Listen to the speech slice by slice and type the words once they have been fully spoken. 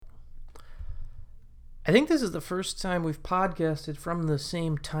I think this is the first time we've podcasted from the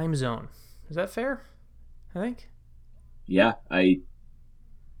same time zone. Is that fair? I think. Yeah, I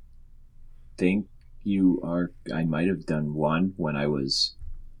think you are. I might have done one when I was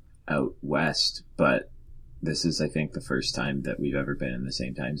out west, but this is, I think, the first time that we've ever been in the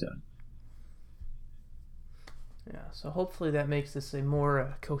same time zone. Yeah, so hopefully that makes this a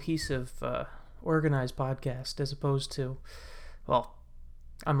more cohesive, organized podcast as opposed to, well,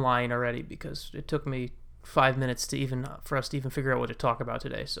 I'm lying already because it took me 5 minutes for us to even figure out what to talk about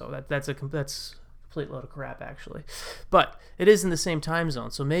today. So that's a complete load of crap, actually. But it is in the same time zone,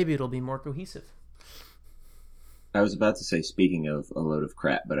 so maybe it'll be more cohesive. I was about to say, speaking of a load of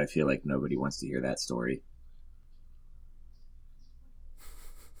crap, but I feel like nobody wants to hear that story.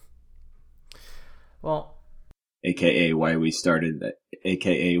 Well, AKA why we started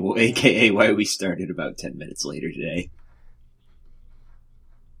why we started about 10 minutes later today.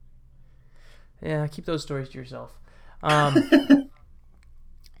 Yeah, keep those stories to yourself.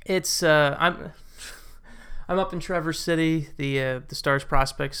 It's I'm up in Traverse City. The Stars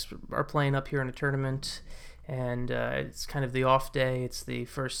prospects are playing up here in a tournament, and it's kind of the off day. It's the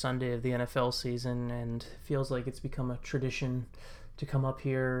first Sunday of the NFL season, and it feels like it's become a tradition to come up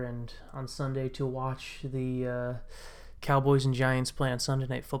here and on Sunday to watch the Cowboys and Giants play on Sunday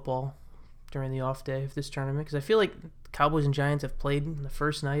Night Football during the off day of this tournament. Because I feel like Cowboys and Giants have played in the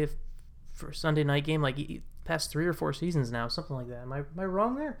first night for a Sunday night game like past 3 or 4 seasons now, something like that. Am I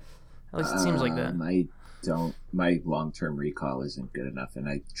wrong there? At least it seems like that. My long-term recall isn't good enough, and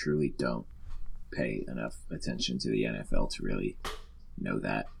I truly don't pay enough attention to the NFL to really know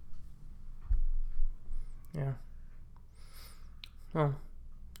that. Yeah. Well,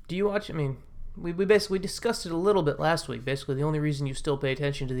 do you watch? I mean, we basically discussed it a little bit last week. Basically, the only reason you still pay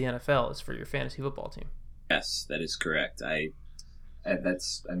attention to the NFL is for your fantasy football team. Yes, that is correct. That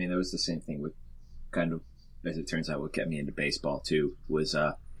was the same thing with kind of, as it turns out, what kept me into baseball too was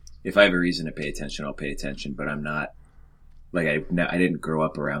if I have a reason to pay attention, I'll pay attention. But I'm not like I didn't grow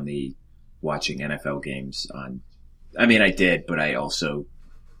up around the watching NFL games on. I mean, I did, but I also,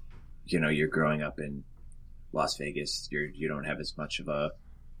 you're growing up in Las Vegas. You don't have as much of a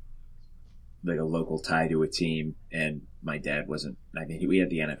local tie to a team, and my dad wasn't. I mean, we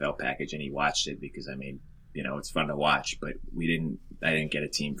had the NFL package, and he watched it because it's fun to watch, but I didn't get a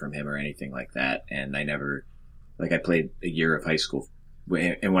team from him or anything like that. And I never, I played a year of high school.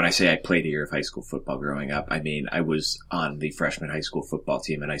 And when I say I played a year of high school football growing up, I mean, I was on the freshman high school football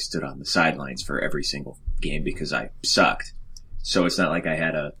team and I stood on the sidelines for every single game because I sucked. So it's not like I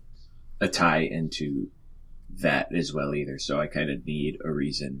had a tie into that as well either. So I kind of need a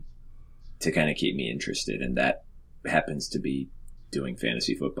reason to kind of keep me interested. And that happens to be doing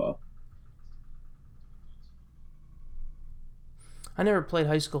fantasy football. I never played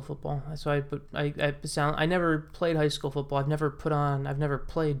high school football. That's why I never played high school football. I've never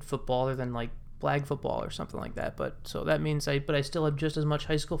played football other than flag football or something like that. But so that means I still have just as much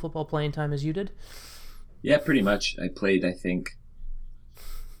high school football playing time as you did. Yeah, pretty much. I played, I think,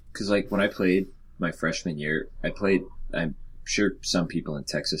 because when I played my freshman year, I'm sure some people in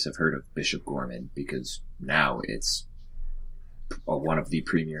Texas have heard of Bishop Gorman because now it's one of the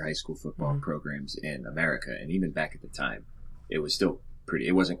premier high school football programs in America. And even back at the time, it was still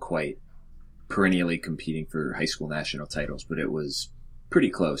it wasn't quite perennially competing for high school national titles, but it was pretty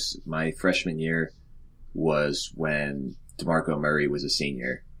close. My freshman year was when DeMarco Murray was a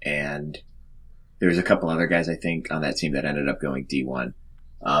senior, and there was a couple other guys, I think, on that team that ended up going D1.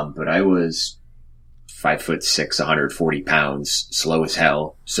 But I was 5'6", 140 pounds, slow as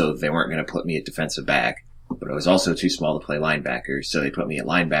hell, so they weren't going to put me at defensive back. But I was also too small to play linebacker, so they put me at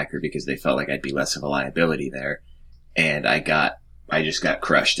linebacker because they felt like I'd be less of a liability there. And I just got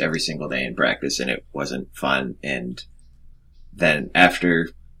crushed every single day in practice, and it wasn't fun. And then after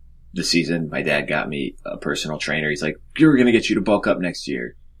the season, my dad got me a personal trainer. He's like, "We're going to get you to bulk up next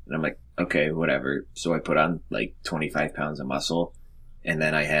year." And I'm like, okay, whatever. So I put on 25 pounds of muscle, and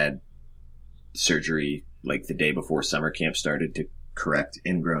then I had surgery the day before summer camp started to correct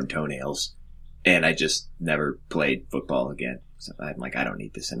ingrown toenails. And I just never played football again. So I'm like, I don't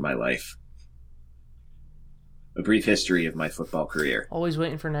need this in my life. A brief history of my football career. Always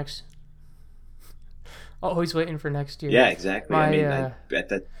waiting for next year. Yeah, exactly. I bet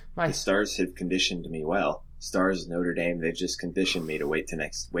that the Stars have conditioned me well. Stars, Notre Dame, they've just conditioned me to wait for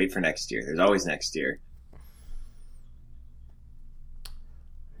next year. There's always next year.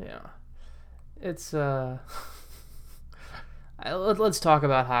 Yeah. It's let's talk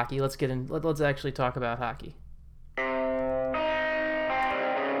about hockey. Let's actually talk about hockey.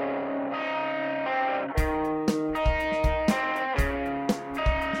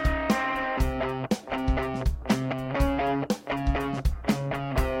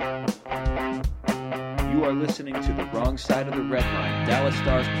 are listening to the Wrong Side of the Red Line Dallas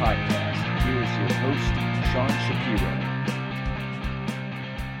Stars podcast. Here is your host, Sean Shapiro.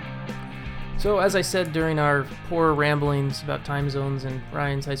 So, as I said during our poor ramblings about time zones and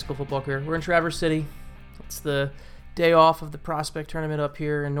Ryan's high school football career, we're in Traverse City. It's the day off of the prospect tournament up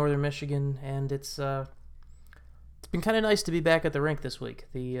here in northern Michigan, and it's been kind of nice to be back at the rink this week.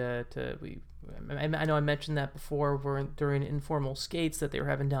 I know I mentioned that before during informal skates that they were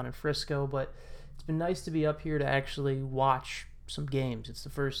having down in Frisco, but it's been nice to be up here to actually watch some games. It's the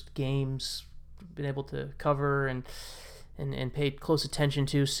first games I've been able to cover and paid close attention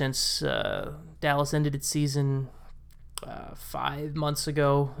to since Dallas ended its season 5 months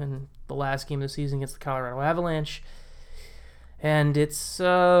ago, and the last game of the season against the Colorado Avalanche. And it's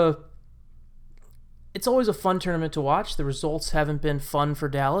always a fun tournament to watch. The results haven't been fun for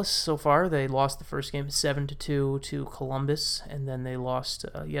Dallas so far. They lost the first game 7-2 to Columbus, and then they lost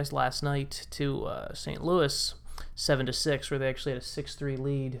last night to St. Louis 7-6, where they actually had a 6-3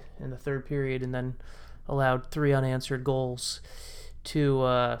 lead in the third period, and then allowed 3 unanswered goals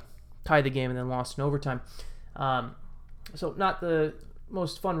to tie the game and then lost in overtime. So not the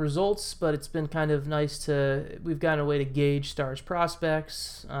most fun results, but it's been kind of nice we've gotten a way to gauge Stars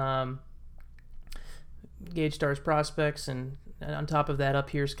prospects, and on top of that,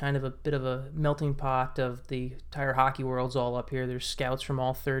 up here is kind of a bit of a melting pot of the entire hockey world's all up here. There's scouts from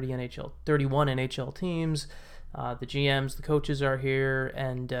all 31 NHL teams. The GMs, the coaches are here,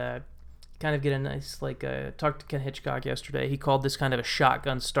 and kind of get a nice, talked to Ken Hitchcock yesterday. He called this kind of a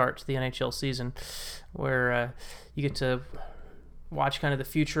shotgun start to the NHL season, where you get to watch kind of the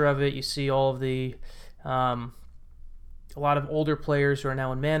future of it. You see all of the, a lot of older players who are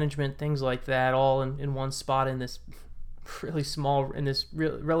now in management, things like that, all in one spot in this really small,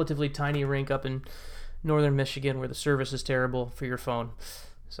 relatively tiny rink up in northern Michigan, where the service is terrible for your phone.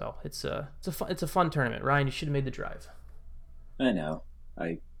 So it's a fun tournament. Ryan, you should have made the drive. I know.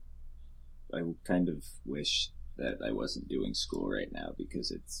 I kind of wish that I wasn't doing school right now,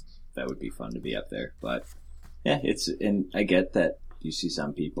 because that would be fun to be up there. But yeah, and I get that you see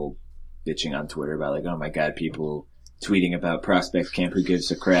some people bitching on Twitter about oh my God, people tweeting about prospect camp, who gives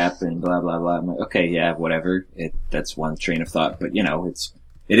a crap, and blah blah blah. I'm like, okay, yeah, whatever. That's one train of thought, but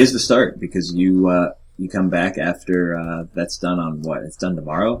it is the start, because you come back after that's done on what? It's done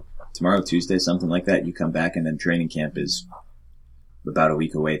tomorrow, Tuesday, something like that. You come back, and then training camp is about a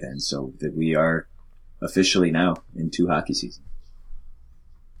week away then, so that we are officially now into hockey season.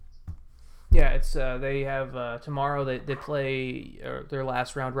 Yeah, it's they have tomorrow they play their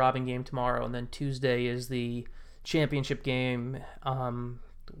last round robin game tomorrow, and then Tuesday is the championship game,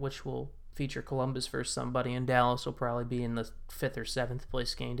 which will feature Columbus versus somebody, and Dallas will probably be in the 5th or 7th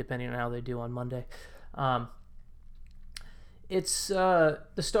place game, depending on how they do on Monday. It's the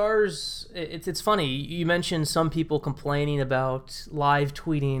Stars. It's funny. You mentioned some people complaining about live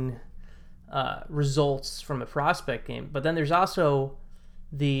tweeting results from a prospect game, but then there's also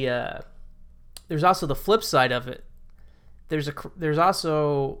the flip side of it. There's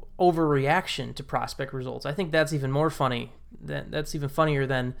also overreaction to prospect results. I think that's even more funny. That's even funnier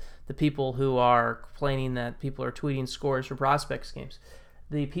than the people who are complaining that people are tweeting scores for prospects games.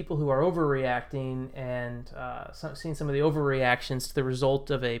 The people who are overreacting and seeing some of the overreactions to the result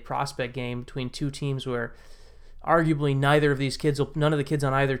of a prospect game between two teams where arguably none of the kids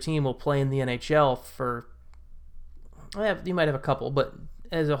on either team will play in the NHL for. You might have a couple, but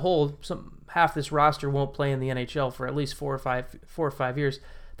as a whole, half this roster won't play in the NHL for at least 4 or 5 years.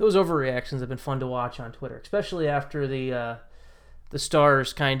 Those overreactions have been fun to watch on Twitter, especially after the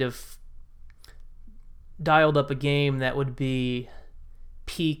Stars kind of dialed up a game that would be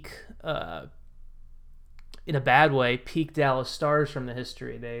peak, in a bad way, peak Dallas Stars from the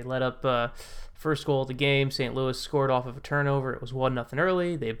history. They let up first goal of the game. St. Louis scored off of a turnover. It was 1-0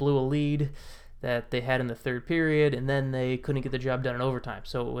 early. They blew a lead that they had in the third period, and then they couldn't get the job done in overtime.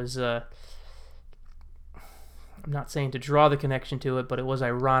 So it was, I'm not saying to draw the connection to it, but it was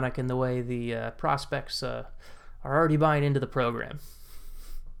ironic in the way the prospects are already buying into the program.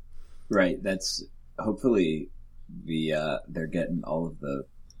 Right. That's hopefully they're getting all of the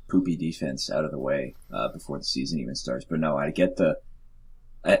poopy defense out of the way before the season even starts. But no, I get to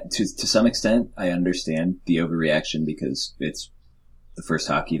some extent, I understand the overreaction, because it's the first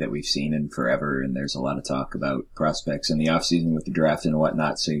hockey that we've seen in forever, and there's a lot of talk about prospects in the offseason with the draft and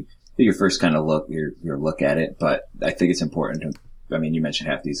whatnot. So your first kind of your look at it. But I think it's important to, you mentioned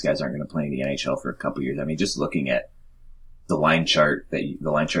half these guys aren't going to play in the NHL for a couple years. Just looking at the line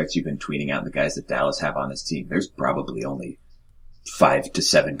charts you've been tweeting out, the guys that Dallas have on this team, there's probably only 5 to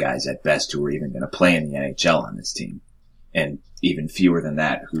 7 guys at best who are even going to play in the NHL on this team. And even fewer than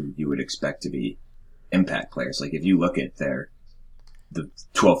that who you would expect to be impact players. Like if you look at the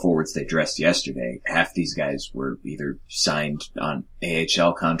 12 forwards they dressed yesterday, half these guys were either signed on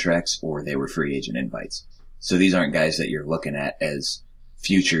AHL contracts or they were free agent invites. So these aren't guys that you're looking at as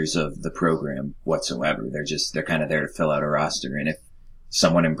futures of the program whatsoever. They're kind of there to fill out a roster. And if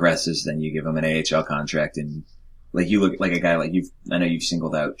someone impresses, then you give them an AHL contract. And like you look like a guy like I know you've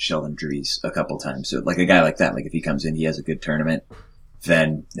singled out Sheldon Dries a couple times. So like a guy like that, like if he comes in, he has a good tournament,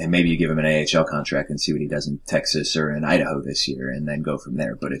 then maybe you give him an AHL contract and see what he does in Texas or in Idaho this year and then go from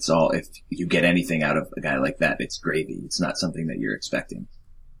there. But it's all, if you get anything out of a guy like that, it's gravy. It's not something that you're expecting.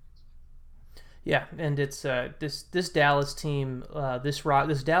 Yeah, and it's this Dallas team,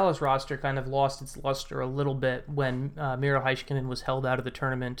 this Dallas roster kind of lost its luster a little bit when Miro Heiskanen was held out of the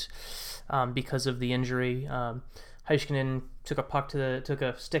tournament because of the injury. Heiskanen took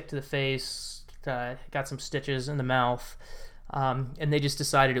a stick to the face, got some stitches in the mouth, and they just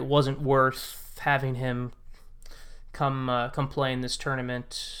decided it wasn't worth having him come play in this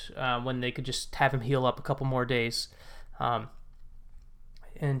tournament when they could just have him heal up a couple more days.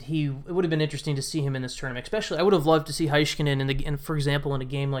 And it would have been interesting to see him in this tournament. Especially, I would have loved to see Heiskanen for example, in a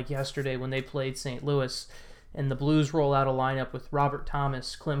game like yesterday when they played St. Louis, and the Blues roll out a lineup with Robert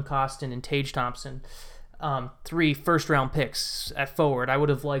Thomas, Klim Kostin, and Tage Thompson, 3 first-round picks at forward. I would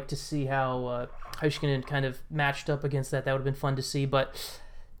have liked to see how Heiskanen kind of matched up against that. That would have been fun to see, but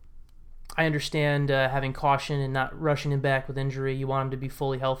I understand having caution and not rushing him back with injury. You want him to be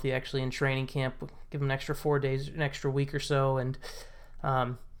fully healthy, actually, in training camp. Give him an extra 4 days, an extra week or so, and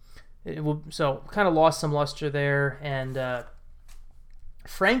so kind of lost some luster there. And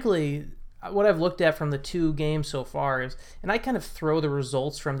frankly, what I've looked at from the 2 games so far is, and I kind of throw the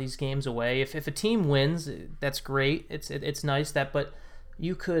results from these games away. If a team wins, that's great. It's nice but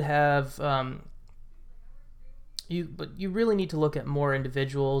you could have but you really need to look at more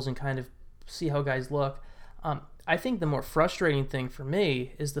individuals and kind of see how guys look. I think the more frustrating thing for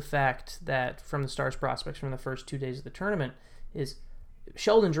me is the fact that from the Stars prospects from the first 2 days of the tournament is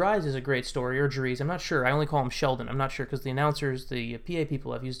Sheldon Dries is a great story, or Dries, I'm not sure. I only call him Sheldon. I'm not sure because the announcers, the PA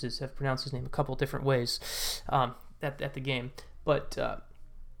people have pronounced his name a couple different ways at the game. But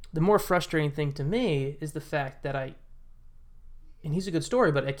the more frustrating thing to me is the fact that and he's a good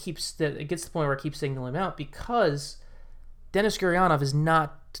story, but it gets to the point where I keep singling him out because Denis Gurianov is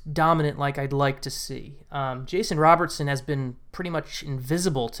not dominant like I'd like to see. Jason Robertson has been pretty much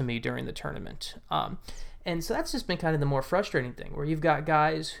invisible to me during the tournament. And so that's just been kind of the more frustrating thing, where you've got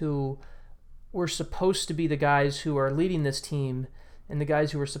guys who were supposed to be the guys who are leading this team and the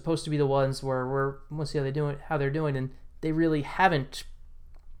guys who are supposed to be the ones where we'll see how they're doing, and they really haven't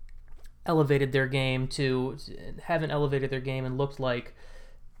elevated their game and looked like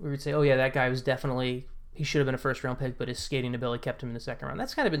we would say, oh yeah, that guy was definitely, he should have been a first-round pick, but his skating ability kept him in the second round.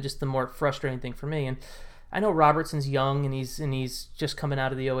 That's kind of been just the more frustrating thing for me. And I know Robertson's young and he's just coming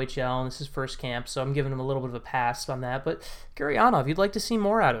out of the OHL and this is his first camp, so I'm giving him a little bit of a pass on that. But Gurianov, you'd like to see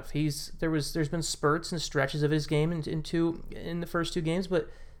more out of. There's been spurts and stretches of his game in the first 2 games, but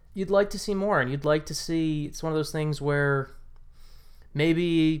you'd like to see more, and you'd like to see. It's one of those things where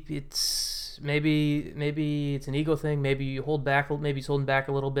maybe it's an ego thing. Maybe you hold back. Maybe he's holding back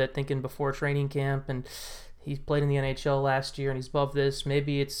a little bit, thinking before training camp, and he played in the NHL last year and he's above this.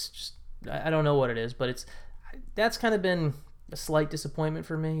 Maybe it's just, I don't know what it is, but that's kind of been a slight disappointment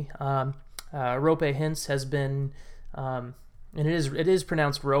for me. Rope Hintz has been, and it is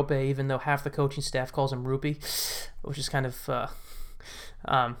pronounced Rope, even though half the coaching staff calls him Rupee, which is kind of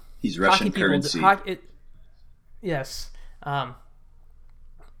he's Russian currency. Yes,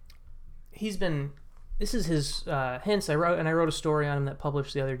 he's been. This is his Hintz. I wrote a story on him that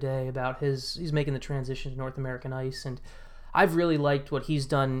published the other day about he's making the transition to North American ice, and I've really liked what he's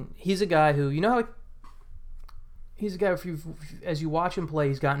done. He's a guy who, as you watch him play,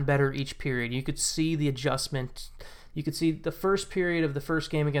 he's gotten better each period. You could see the adjustment. You could see the first period of the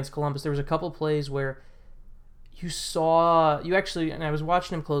first game against Columbus. There was a couple plays where and I was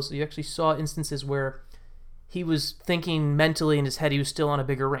watching him closely, you actually saw instances where he was thinking mentally in his head he was still on a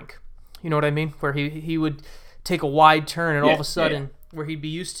bigger rink. You know what I mean? Where he would take a wide turn and all of a sudden, where he'd be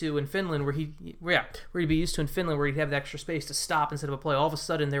used to in Finland, where he'd have the extra space to stop instead of a play. All of a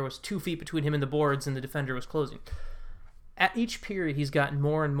sudden, there was 2 feet between him and the boards, and the defender was closing. At each period, he's gotten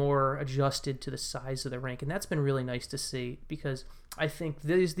more and more adjusted to the size of the rink, and that's been really nice to see, because I think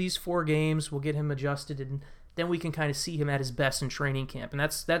these 4 games will get him adjusted, and then we can kind of see him at his best in training camp, and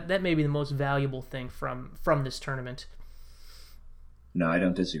that may be the most valuable thing from this tournament. No, I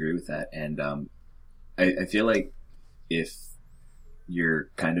don't disagree with that, and I feel like if you're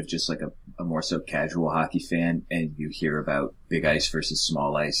kind of just like a more so casual hockey fan and you hear about big ice versus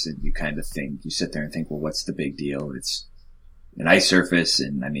small ice and you kind of think, you sit there and think, well, what's the big deal? It's an ice surface,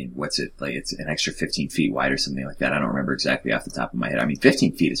 and I mean, what's it like? It's an extra 15 feet wide or something like that. I don't remember exactly off the top of my head. I mean,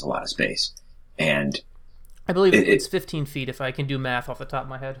 15 feet is a lot of space, and I believe it's 15 feet if I can do math off the top of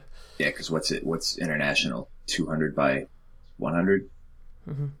my head. Yeah, because what's international? 200 by 100.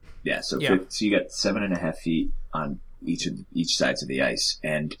 Mm-hmm. Yeah, so you got 7.5 feet on each sides of the ice,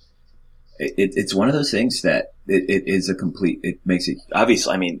 and it's one of those things that it is a complete. It makes it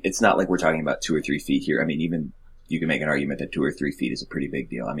obviously. I mean, it's not like we're talking about 2 or 3 feet here. I mean, even you can make an argument that 2 or 3 feet is a pretty big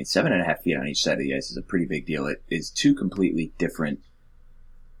deal. I mean, 7.5 feet on each side of the ice is a pretty big deal. It is two completely different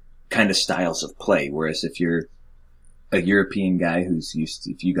kind of styles of play. Whereas if you're a European guy who's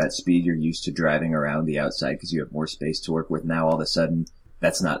if you got speed, you're used to driving around the outside because you have more space to work with. Now all of a sudden,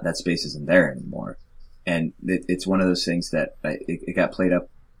 that space isn't there anymore. And it's one of those things that it got played up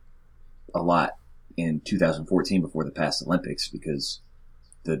a lot in 2014 before the past Olympics because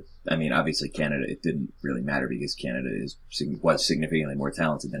obviously Canada, it didn't really matter because Canada was significantly more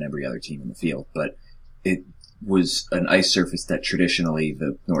talented than every other team in the field, but it was an ice surface that traditionally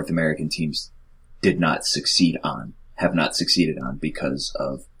the North American teams have not succeeded on because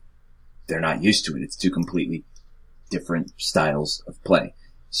of they're not used to it. It's two completely different styles of play.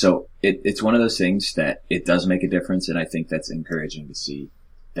 So it's one of those things that it does make a difference, and I think that's encouraging to see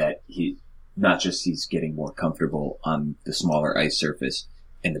that he's getting more comfortable on the smaller ice surface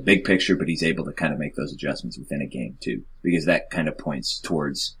in the big picture, but he's able to kind of make those adjustments within a game too, because that kind of points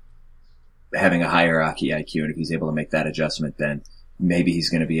towards having a higher hockey IQ, and if he's able to make that adjustment, then maybe he's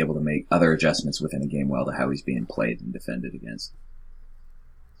going to be able to make other adjustments within a game well to how he's being played and defended against.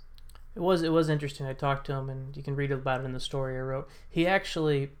 It was interesting. I talked to him, and you can read about it in the story I wrote. He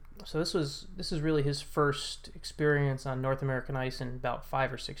actually, so this is really his first experience on North American ice in about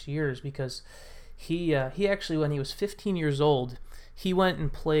 5 or 6 years, because he actually, when he was 15 years old, he went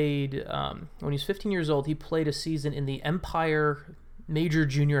and played, when he was 15 years old, he played a season in the Empire Major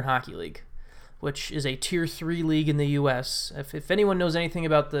Junior Hockey League, which is a Tier 3 league in the U.S. If anyone knows anything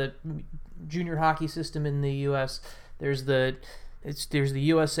about the junior hockey system in the U.S., there's the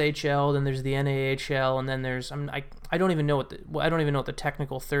USHL, then there's the NAHL, and then there's I don't even know what the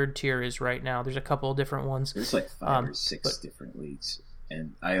technical third tier is right now. There's a couple of different ones. There's like 5 or 6 different leagues,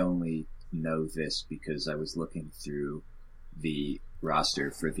 and I only know this because I was looking through the roster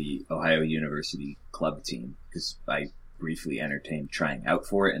for the Ohio University club team because I briefly entertained trying out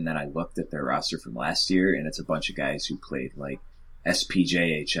for it, and then I looked at their roster from last year, and it's a bunch of guys who played like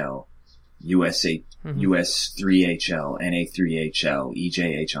SPJHL, USA, US3HL, NA3HL,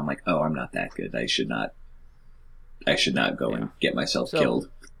 EJHL. I'm like, oh, I'm not that good. I should not go and get myself killed.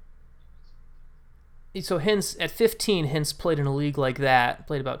 So Hintz, at 15, Hintz played in a league like that,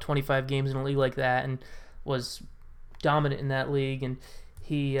 played about 25 games in a league like that, and was dominant in that league. And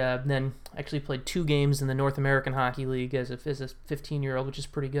he then actually played 2 games in the North American Hockey League as a 15-year-old, which is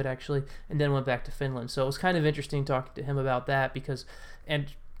pretty good, actually, and then went back to Finland. So it was kind of interesting talking to him about that because, and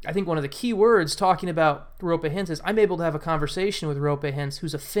I think one of the key words talking about Roope Hintz is I'm able to have a conversation with Roope Hintz,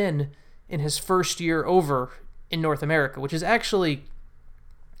 who's a Finn in his first year over in North America, which is actually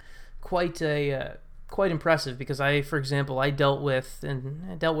quite impressive because for example, I dealt with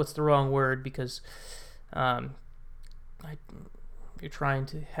the wrong word because you're trying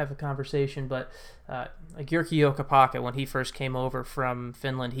to have a conversation, but like Jyrki Jokipaka, when he first came over from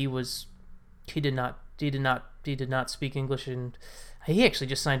Finland, he did not speak English, and he actually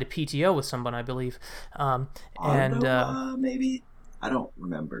just signed a PTO with someone, I believe. Maybe I don't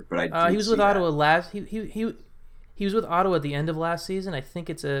remember, but he was with Ottawa last. He was with Ottawa at the end of last season. I think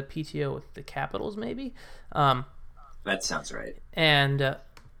it's a PTO with the Capitals, maybe. That sounds right. And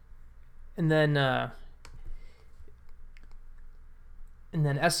then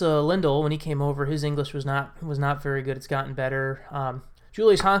Esa Lindell, when he came over, his English was not very good. It's gotten better.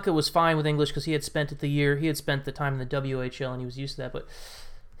 Julius Honka was fine with English because he had spent the time in the WHL and he was used to that. But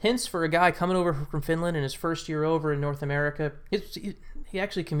Hintz, for a guy coming over from Finland in his first year over in North America, he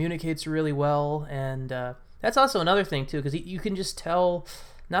actually communicates really well, and that's also another thing too, because you can just tell.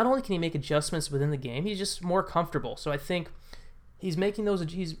 Not only can he make adjustments within the game, he's just more comfortable. So I think Hintz is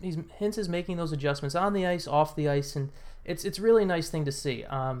making those adjustments on the ice, off the ice, and it's really a nice thing to see.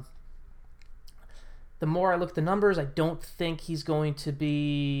 The more I look at the numbers, I don't think he's going to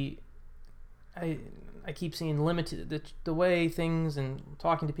be. I keep seeing limited the way things and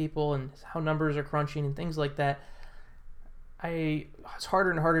talking to people and how numbers are crunching and things like that. It's harder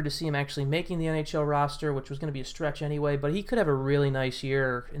and harder to see him actually making the NHL roster, which was going to be a stretch anyway. But he could have a really nice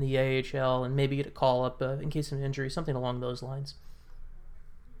year in the AHL and maybe get a call up in case of an injury, something along those lines.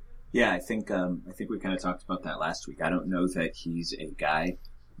 Yeah, I think we kind of talked about that last week. I don't know that he's a guy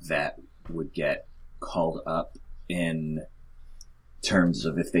that would get called up in terms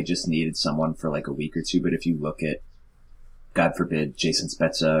of if they just needed someone for like a week or two. But if you look at, God forbid, Jason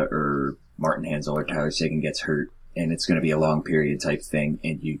Spezza or Martin Hansel or Tyler Sagan gets hurt, and it's going to be a long period type thing,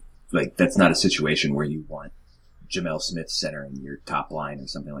 and you like that's not a situation where you want Jamel Smith centering your top line or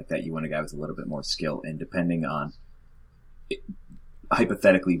something like that. You want a guy with a little bit more skill, and depending on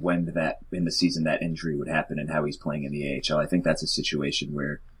hypothetically when that in the season that injury would happen and how he's playing in the AHL, I think that's a situation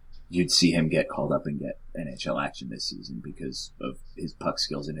where you'd see him get called up and get NHL action this season because of his puck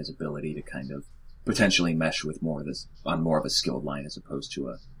skills and his ability to kind of potentially mesh with more of this on more of a skilled line as opposed to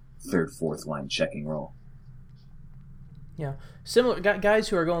a third, fourth line checking role. Yeah, similar guys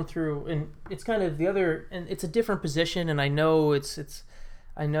who are going through, and it's kind of the other, and it's a different position, and I know it's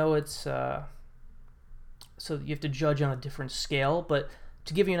so you have to judge on a different scale, but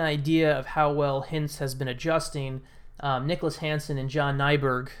to give you an idea of how well Hintz has been adjusting, Nicholas Hansen and John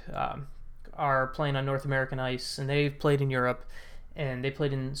Nyberg are playing on North American ice, and they've played in Europe, and they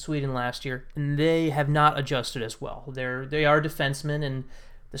played in Sweden last year, and they have not adjusted as well. They are defensemen, and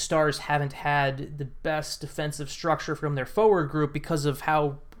the Stars haven't had the best defensive structure from their forward group because of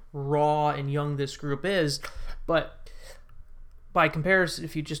how raw and young this group is. But by comparison,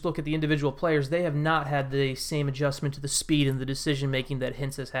 if you just look at the individual players, they have not had the same adjustment to the speed and the decision-making that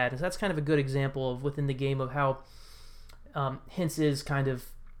Hintz has had. And so that's kind of a good example of within the game of how Hintz is kind of,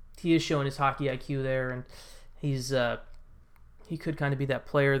 he is showing his hockey IQ there, and he could kind of be that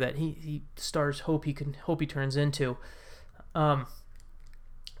player that he Stars hope he turns into.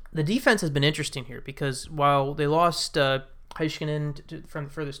 The defense has been interesting here because while they lost Heiskanen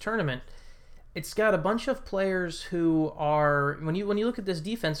for this tournament, it's got a bunch of players who are, when you look at this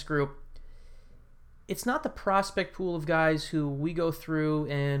defense group, it's not the prospect pool of guys who we go through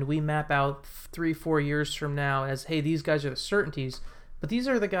and we map out 3-4 years from now as, hey, these guys are the certainties, but these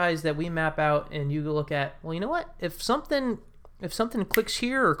are the guys that we map out and you look at, well, you know what? If something clicks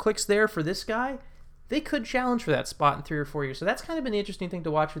here or clicks there for this guy, they could challenge for that spot in 3 or 4 years. So that's kind of been an interesting thing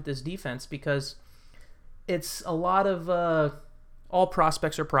to watch with this defense because it's a lot of all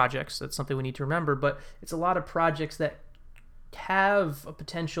prospects are projects. That's something we need to remember, but it's a lot of projects that have a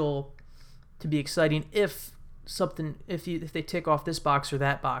potential to be exciting if they tick off this box or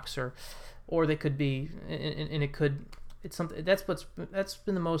that box, or they could be, and it's something that's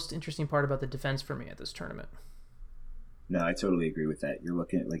been the most interesting part about the defense for me at this tournament. No, I totally agree with that. You're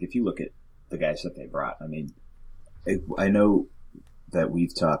looking at, like, if you look at the guys that they brought, I mean, I know that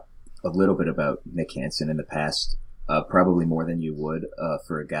we've talked a little bit about Nick Hansen in the past, probably more than you would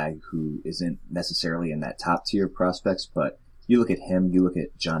for a guy who isn't necessarily in that top tier prospects, but you look at him, you look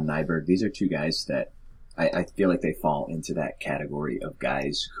at John Nyberg, these are two guys that I feel like they fall into that category of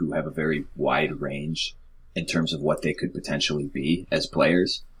guys who have a very wide range in terms of what they could potentially be as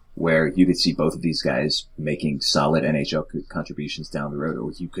players, where you could see both of these guys making solid NHL contributions down the road,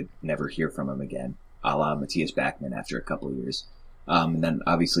 or you could never hear from them again, a la Matthias Backman after a couple of years. And then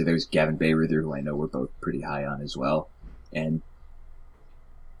obviously there's Gavin Bayreuther, who I know we're both pretty high on as well. And,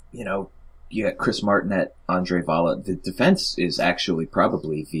 you know, you got Chris Martinet, Andre Vala. The defense is actually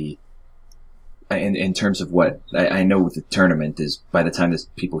probably in terms of what I know with the tournament is, by the time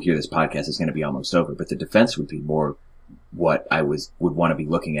people hear this podcast, it's going to be almost over, but the defense would be more what I would want to be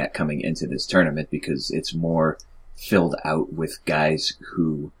looking at coming into this tournament, because it's more filled out with guys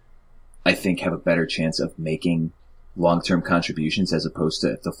who I think have a better chance of making long-term contributions as opposed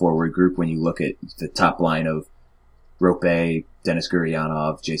to the forward group. When you look at the top line of Rope, Denis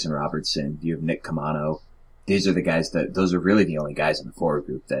Gurianov, Jason Robertson, you have Nick Kamano. These are the guys those are really the only guys in the forward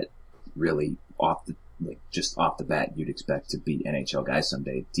group that really just off the bat you'd expect to be NHL guys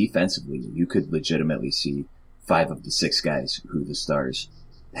someday. Defensively, you could legitimately see 5 of the 6 guys who the Stars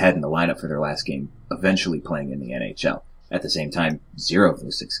had in the lineup for their last game eventually playing in the NHL. At the same time, 0 of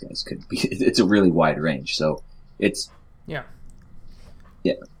those 6 guys could be. It's a really wide range. So it's yeah.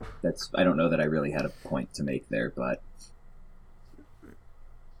 I don't know that I really had a point to make there, but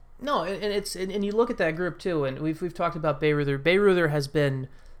no, and you look at that group too, and we've talked about Bayreuther. Bayreuther has been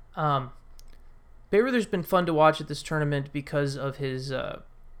Bayreuther's been fun to watch at this tournament because of his.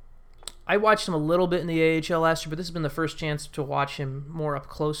 I watched him a little bit in the AHL last year, but this has been the first chance to watch him more up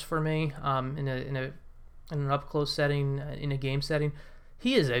close for me in an up close setting, in a game setting.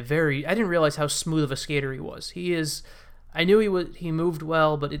 He is I didn't realize how smooth of a skater he was. I knew he moved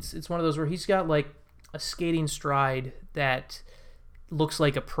well, but it's one of those where he's got like a skating stride that looks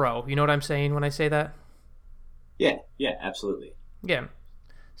like a pro. You know what I'm saying when I say that? Yeah, absolutely. Yeah.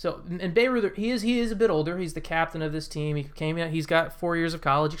 So, and Bayreuther, he is a bit older. He's the captain of this team. He came out. He's got 4 years of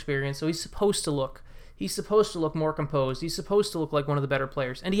college experience, so he's supposed to look more composed. He's supposed to look like one of the better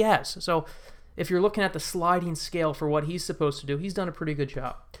players, and he has. So, if you're looking at the sliding scale for what he's supposed to do, he's done a pretty good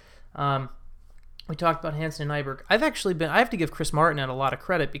job. We talked about Hansen and Nyberg. I have to give Chris Martinet a lot of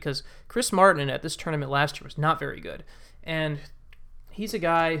credit because Chris Martinet at this tournament last year was not very good, and he's a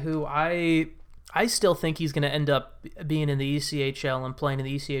guy who I still think he's going to end up being in the ECHL and playing in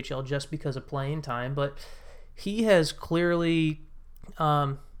the ECHL just because of playing time, but he has clearly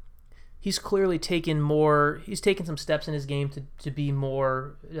taken some steps in his game to be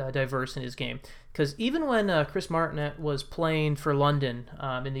more diverse in his game. Because even when Chris Martinet was playing for London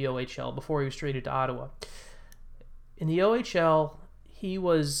in the OHL before he was traded to Ottawa, in the OHL he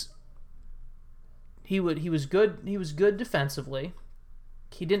was good. He was good defensively.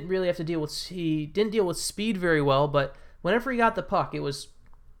 He didn't really have to deal with speed very well, but whenever he got the puck, it was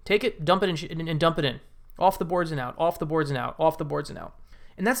take it, dump it in, and dump it in, off the boards and out, off the boards and out, off the boards and out.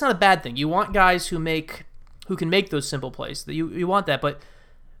 And that's not a bad thing. You want guys who can make those simple plays. You want that, but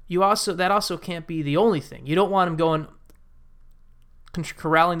that also can't be the only thing. You don't want him going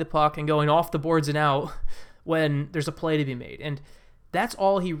corralling the puck and going off the boards and out when there's a play to be made. And that's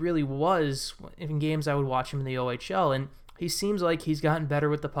all he really was in games I would watch him in the OHL. And he seems like he's gotten better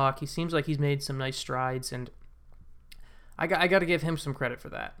with the puck. He seems like he's made some nice strides, and I got to give him some credit for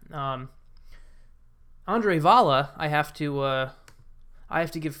that. Andre Vala, I have to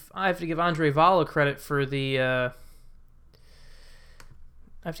give Andre Vala credit for the. I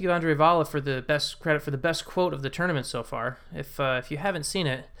have to give Andre Vala for the best quote of the tournament so far. If you haven't seen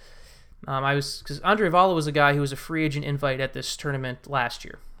it, because Andre Vala was a guy who was a free agent invite at this tournament last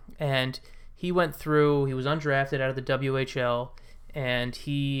year, and he went through. He was undrafted out of the WHL, and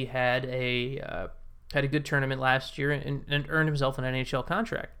he had a good tournament last year and earned himself an NHL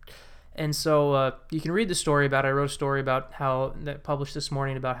contract. And so you can read the story about. I wrote a story about that published this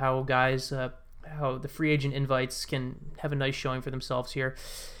morning about how guys, how the free agent invites can have a nice showing for themselves here.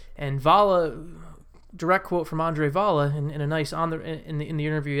 And Vala, direct quote from Andre Vala in the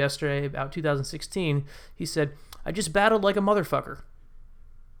interview yesterday about 2016. He said, "I just battled like a motherfucker."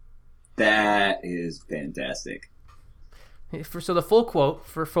 That is fantastic. So the full quote,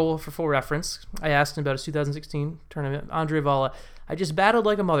 for full reference, I asked him about his 2016 tournament. Andre Vala, "I just battled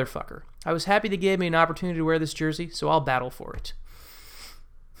like a motherfucker. I was happy they gave me an opportunity to wear this jersey, so I'll battle for it."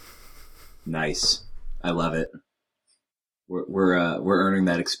 Nice. I love it. We're earning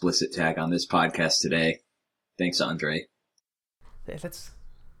that explicit tag on this podcast today. Thanks, Andre. That's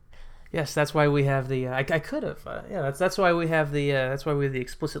why we have the. I could have. That's why we have the. That's why we have the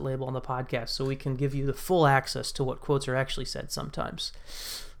explicit label on the podcast, so we can give you the full access to what quotes are actually said sometimes.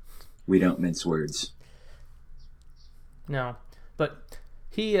 We don't mince words. No, but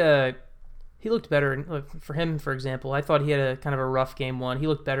he looked better. For him, for example, I thought he had a kind of a rough game one. He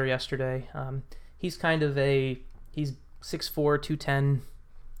looked better yesterday. He's 6'4", 210,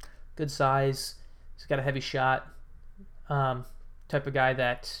 good size. He's got a heavy shot. Type of guy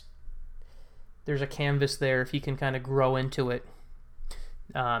that there's a canvas there. If he can kind of grow into it,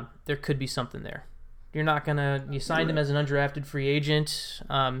 there could be something there. You signed him as an undrafted free agent,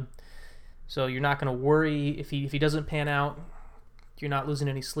 so you're not going to worry if he doesn't pan out. You're not losing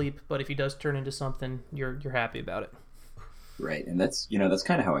any sleep, but if he does turn into something, you're happy about it. Right, and that's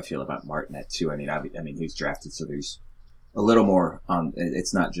kind of how I feel about Martinet too. I mean, he was drafted, so there's a little more on.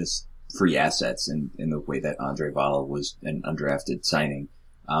 It's not just free assets in the way that Andre Vala was an undrafted signing,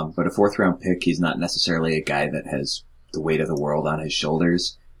 but a 4th round pick. He's not necessarily a guy that has the weight of the world on his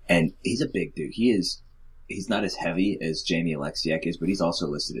shoulders, and he's a big dude. He's not as heavy as Jamie Alexiak is, but he's also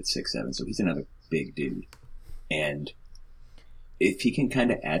listed at 6'7", so he's another big dude, and if he can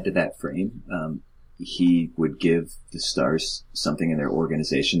kind of add to that frame, he would give the Stars something in their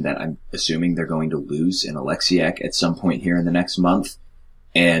organization that I'm assuming they're going to lose in Alexiak at some point here in the next month.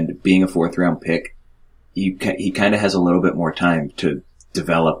 And being a 4th round pick, he kind of has a little bit more time to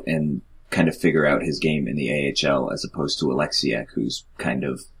develop and kind of figure out his game in the AHL as opposed to Alexiak, who's kind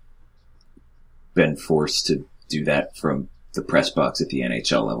of been forced to do that from the press box at the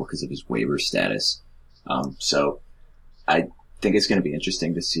NHL level because of his waiver status. So I think it's going to be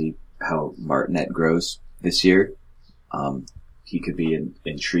interesting to see how Martinet grows this year. He could be an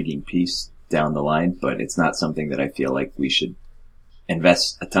intriguing piece down the line, but it's not something that I feel like we should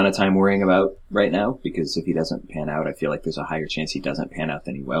invest a ton of time worrying about right now, because if he doesn't pan out, I feel like there's a higher chance he doesn't pan out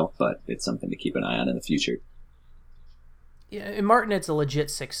than he will, but it's something to keep an eye on in the future. Yeah, and Martinet's a legit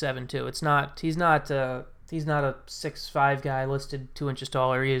 6'7" too. He's not a 6'5" guy listed 2 inches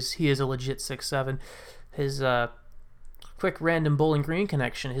taller. He is a legit 6'7". His quick random Bowling Green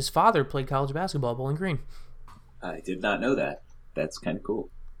connection. His father played college basketball at Bowling Green. I did not know that. That's kind of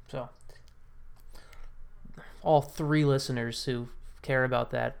cool. So, all 3 listeners who care about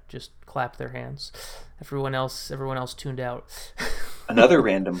that just clap their hands. Everyone else tuned out. Another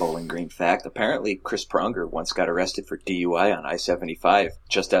random Bowling Green fact, apparently Chris Pronger once got arrested for DUI on I-75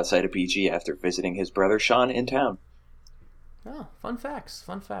 just outside of BG after visiting his brother Sean in town. Oh, fun facts.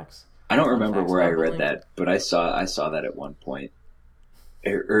 I don't remember where I read that, but I saw that at one point.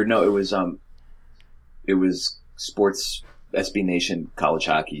 Or no, it was Sports SB Nation College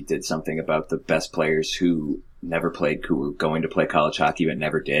Hockey did something about the best players who were going to play college hockey but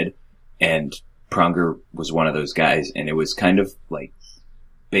never did. And Pronger was one of those guys, and it was kind of like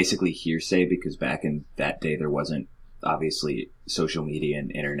basically hearsay because back in that day there wasn't obviously social media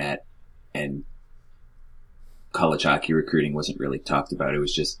and internet, and college hockey recruiting wasn't really talked about. It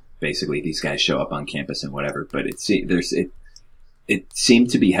was just basically these guys show up on campus and whatever. But it seemed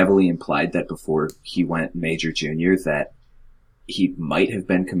to be heavily implied that before he went major junior that he might have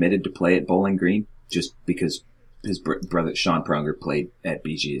been committed to play at Bowling Green just because his brother Sean Pronger played at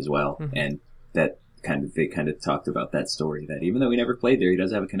BG as well. Mm-hmm. And that they kind of talked about that story, that even though he never played there, he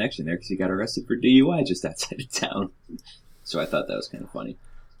does have a connection there because he got arrested for DUI just outside of town. So I thought that was kind of funny.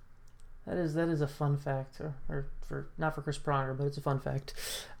 That is a fun fact, or for not for Chris Pronger, but it's a fun fact.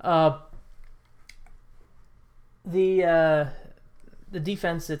 The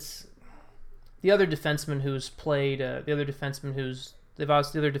defense, it's the other defenseman who's played. The other defenseman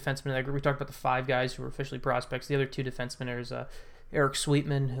in that group. We talked about the 5 guys who were officially prospects. The other 2 defensemen is Eric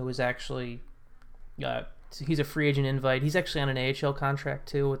Sweetman, who is actually he's a free agent invite. He's actually on an AHL contract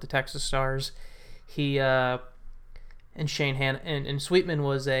too with the Texas Stars. He and Shane and Sweetman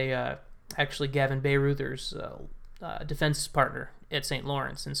was actually Gavin Bayreuther's defense partner at St.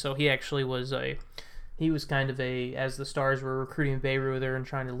 Lawrence, and so he actually was kind of as the Stars were recruiting Bayreuther and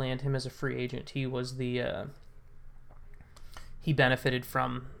trying to land him as a free agent, he was he benefited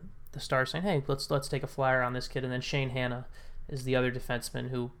from the Stars saying, hey, let's take a flyer on this kid. And then Shane Hanna is the other defenseman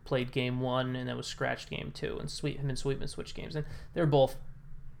who played game 1 and then was scratched game 2, and him and Sweetman switched games. And they're both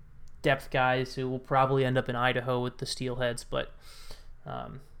depth guys who will probably end up in Idaho with the Steelheads. But I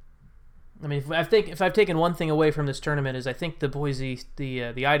mean, if I've taken one thing away from this tournament is I think the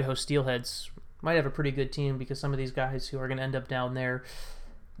Idaho Steelheads might have a pretty good team, because some of these guys who are going to end up down there,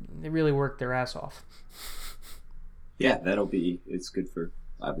 they really work their ass off. Yeah, it's good for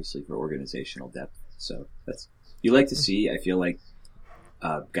organizational depth. So you like to see, I feel like,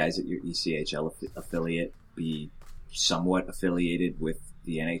 guys at your ECHL affiliate be somewhat affiliated with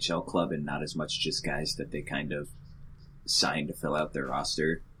the NHL club and not as much just guys that they kind of sign to fill out their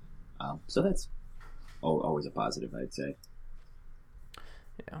roster. So that's always a positive, I'd say.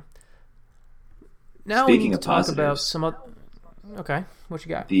 Yeah. Now Speaking we need of to talk positives, about some other... Okay, what you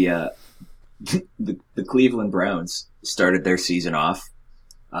got? The Cleveland Browns started their season off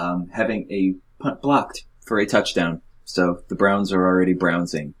having a punt blocked for a touchdown. So the Browns are already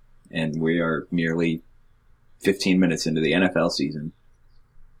Brownsing, and we are merely 15 minutes into the NFL season.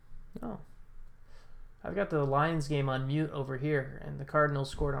 Oh. I've got the Lions game on mute over here, and the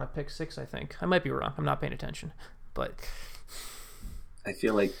Cardinals scored on a pick 6, I think. I might be wrong. I'm not paying attention. But I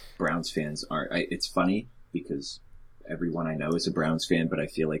feel like Browns fans aren't... It's funny because everyone I know is a Browns fan, but I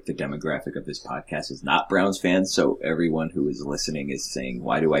feel like the demographic of this podcast is not Browns fans, so everyone who is listening is saying,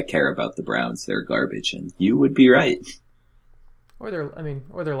 why do I care about the Browns? They're garbage, and you would be right. Or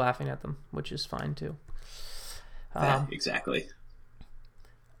they're laughing at them, which is fine too. Yeah, exactly.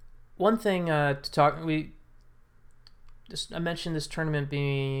 One thing to talk... I mentioned this tournament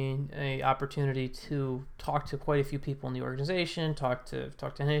being an opportunity to talk to quite a few people in the organization, talk to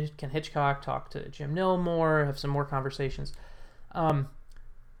Ken Hitchcock, talk to Jim Nilmore, have some more conversations.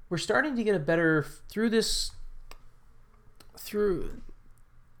 We're starting to get a better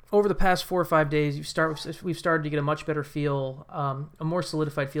over the past 4 or 5 days. We've started to get a much better feel, a more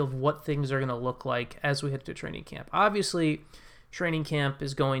solidified feel of what things are going to look like as we head to training camp. Obviously, training camp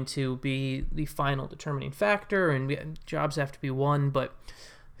is going to be the final determining factor, and jobs have to be won, but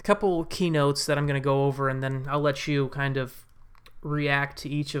a couple keynotes that I'm going to go over, and then I'll let you kind of react to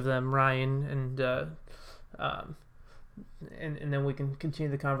each of them, Ryan, and then we can continue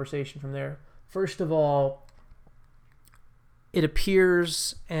the conversation from there. First of all, it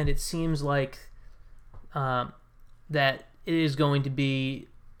appears and it seems like that it is going to be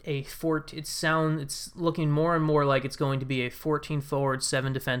it's looking more and more like it's going to be a 14 forward,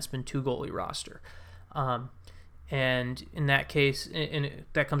 7 defenseman, 2 goalie roster. And in that case,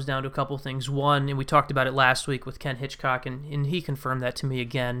 that comes down to a couple things. One, and we talked about it last week with Ken Hitchcock, and he confirmed that to me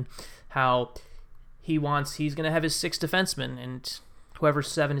again, how he's going to have his 6 defensemen, and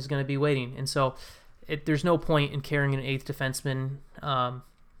whoever's 7 is going to be waiting. And so there's no point in carrying an 8th defenseman.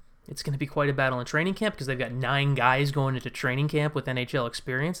 It's going to be quite a battle in training camp because they've got 9 guys going into training camp with NHL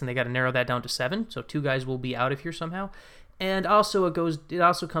experience, and they got to narrow that down to 7. So 2 guys will be out of here somehow. And also it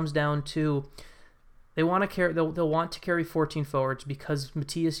also comes down to they'll want to carry 14 forwards because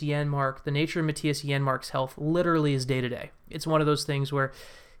Matthias Janmark, the nature of Matthias Janmark's health literally is day to day. It's one of those things where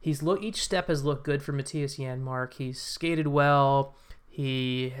each step has looked good for Matthias Janmark. He's skated well.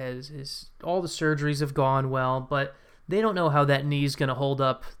 He has all the surgeries have gone well, but they don't know how that knee's going to hold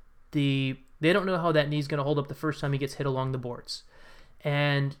up. They don't know how that knee's going to hold up the first time he gets hit along the boards.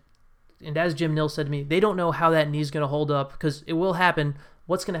 And as Jim Nills said to me, they don't know how that knee's going to hold up because it will happen.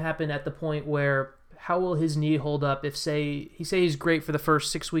 What's going to happen at the point where how will his knee hold up if he's great for the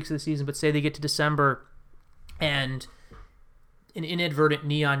first 6 weeks of the season, but say they get to December and an inadvertent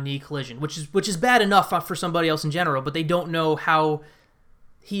knee-on-knee collision, which is bad enough for somebody else in general, but they don't know how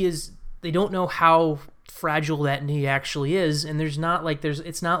they don't know how fragile that knee actually is, and it's not like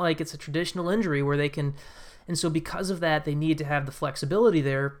it's a traditional injury where they can, and so because of that, they need to have the flexibility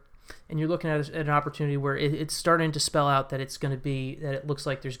there, and you're looking at an opportunity where it's starting to spell out that it looks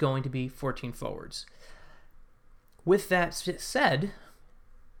like there's going to be 14 forwards. With that said,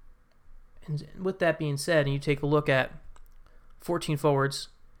 and with that being said, and you take a look at 14 forwards,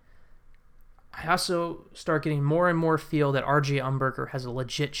 I also start getting more and more feel that RJ Umberger has a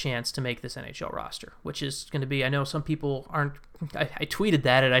legit chance to make this NHL roster, which is going to be, I know some people aren't, I tweeted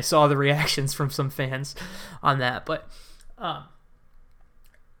that and I saw the reactions from some fans on that, but RJ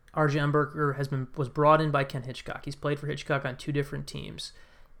Umberger was brought in by Ken Hitchcock. He's played for Hitchcock on 2 different teams,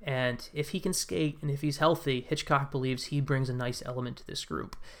 and if he can skate and if he's healthy, Hitchcock believes he brings a nice element to this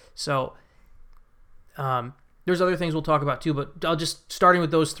group. So, there's other things we'll talk about too, but I'll just starting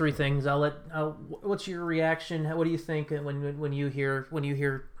with those 3 things. What's your reaction? What do you think when you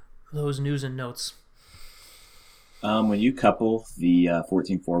hear those news and notes? When you couple the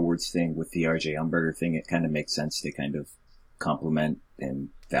 14 forwards thing with the RJ Umberger thing, it kind of makes sense to kind of complement and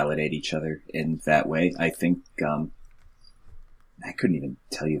validate each other in that way. I think I couldn't even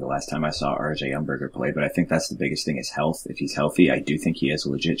tell you the last time I saw RJ Umberger play, but I think that's the biggest thing is health. If he's healthy, I do think he has a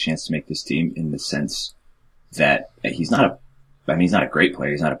legit chance to make this team in the sense that he's not a great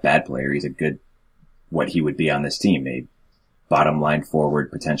player. He's not a bad player. He's a good, what he would be on this team, a bottom line forward,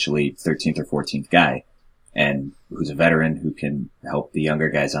 potentially 13th or 14th guy, and who's a veteran who can help the younger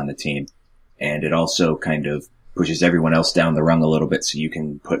guys on the team. And it also kind of pushes everyone else down the rung a little bit so you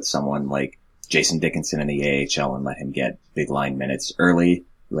can put someone like Jason Dickinson in the AHL and let him get big line minutes early.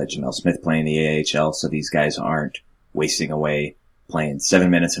 Let Jamel Smith play in the AHL so these guys aren't wasting away playing 7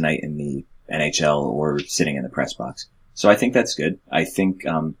 minutes a night in the NHL or sitting in the press box. So I think that's good. I think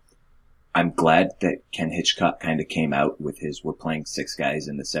I'm glad that Ken Hitchcock kind of came out with his we're playing 6 guys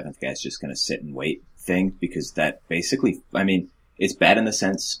and the 7th guy's just going to sit and wait thing, because that basically, I mean, it's bad in the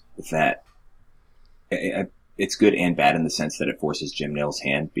sense that it's good and bad in the sense that it forces Jim Nills'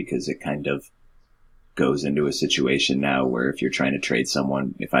 hand, because it kind of goes into a situation now where if you're trying to trade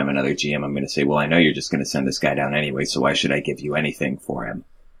someone, if I'm another GM, I'm going to say, well, I know you're just going to send this guy down anyway, so why should I give you anything for him?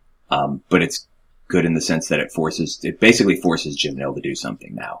 But it's good in the sense that it basically forces Jim Nill to do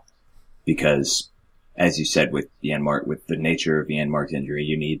something now. Because, as you said, with the nature of Janmark's injury,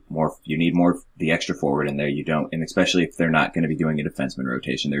 you need more, the extra forward in there. You don't, and especially if they're not going to be doing a defenseman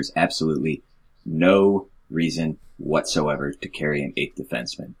rotation, there's absolutely no reason whatsoever to carry an 8th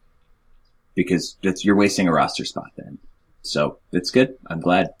defenseman. Because you're wasting a roster spot then. So, it's good. I'm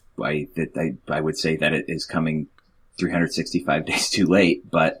glad. I would say that it is coming 365 days too late,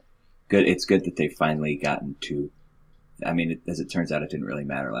 but good. It's good that they've finally gotten to, I mean, as it turns out, it didn't really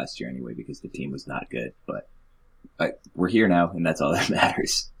matter last year anyway because the team was not good, but we're here now and that's all that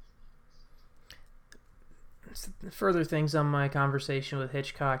matters. Further things on my conversation with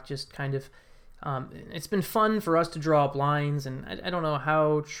Hitchcock, just kind of, it's been fun for us to draw up lines, and I don't know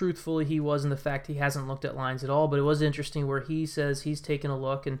how truthful he was in the fact he hasn't looked at lines at all, but it was interesting where he says he's taken a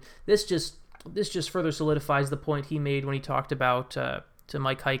look, and this just further solidifies the point he made when he talked about to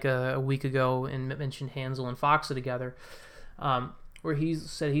Mike Heika a week ago and mentioned Hansel and Faksa together, where he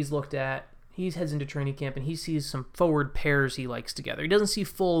said he heads into training camp and he sees some forward pairs he likes together. He doesn't see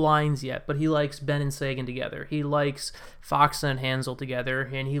full lines yet, but he likes Ben and Sagan together. He likes Faksa and Hansel together,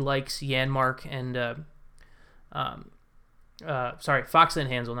 and he likes Janmark and Faksa and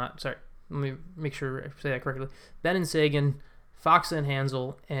Hansel. Let me make sure I say that correctly. Ben and Sagan, Faksa and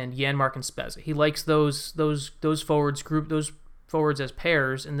Hansel, and Janmark and Spezza. He likes those forwards as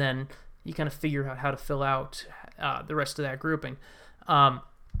pairs, and then you kind of figure out how to fill out the rest of that grouping.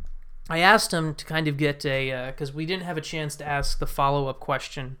 I asked him to kind of get because we didn't have a chance to ask the follow-up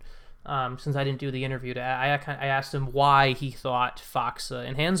question since I didn't do the interview. I asked him why he thought Faksa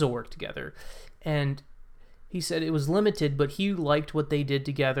and Hansel worked together, and he said it was limited, but he liked what they did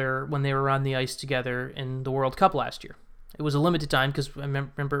together when they were on the ice together in the World Cup last year. It was a limited time because I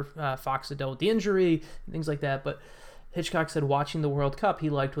remember Faksa dealt with the injury and things like that, but Hitchcock said watching the World Cup, he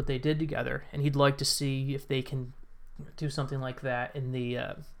liked what they did together, and he'd like to see if they can do something like that in the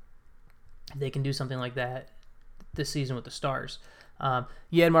they can do something like that this season with the Stars.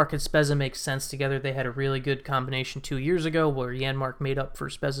 Janmark and Spezza make sense together. They had a really good combination 2 years ago where Janmark made up for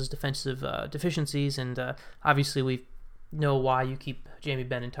Spezza's defensive deficiencies, and obviously we know why you keep Jamie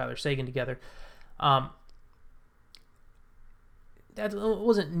Benn and Tyler Seguin together. That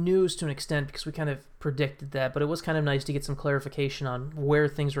wasn't news to an extent because we kind of predicted that, but it was kind of nice to get some clarification on where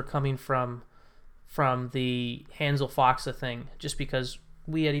things were coming from the Hansel Faksa thing, just because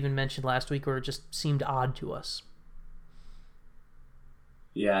we had even mentioned last week where it just seemed odd to us.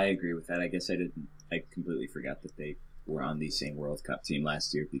 Yeah, I agree with that. I guess I completely forgot that they were on the same World Cup team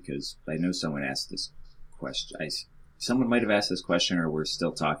last year, because I know someone asked this question. Someone might have asked this question, or we're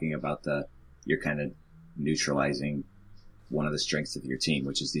still talking about you're kind of neutralizing one of the strengths of your team,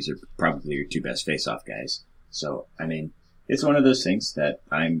 which is these are probably your two best face-off guys. So, I mean, it's one of those things that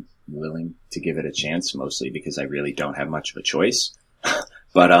I'm willing to give it a chance, mostly because I really don't have much of a choice.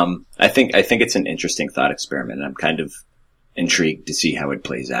 But I think it's an interesting thought experiment, and I'm kind of intrigued to see how it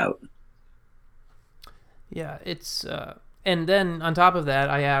plays out. Yeah, it's and then on top of that,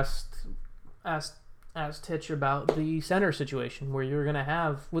 I asked Hitch about the center situation where you're going to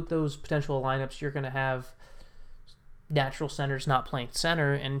have, with those potential lineups, you're going to have natural centers not playing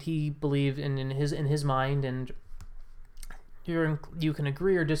center, and he believed in his mind, and you can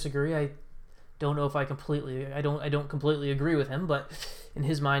agree or disagree. I don't know if I don't completely agree with him, but in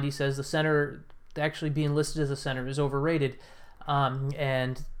his mind, he says the center actually being listed as a center is overrated,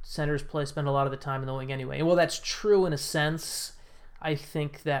 and centers spend a lot of the time in the wing anyway. And while that's true in a sense, I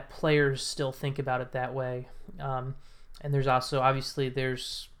think that players still think about it that way. And there's also obviously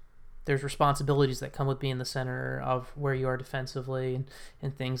there's responsibilities that come with being the center of where you are defensively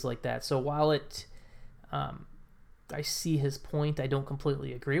and things like that. So while I see his point, I don't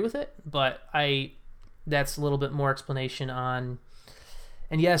completely agree with it, but that's a little bit more explanation on.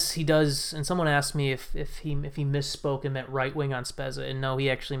 And yes, he does. And someone asked me if he misspoke and meant right wing on Spezza, and no, he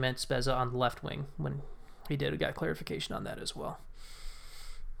actually meant Spezza on the left wing when he did. We got clarification on that as well.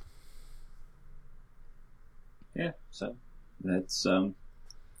 Yeah, so that's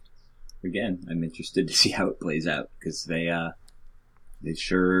again, I'm interested to see how it plays out, because they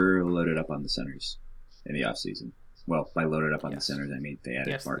sure loaded up on the centers in the offseason. Well, by loaded up on the centers, I mean they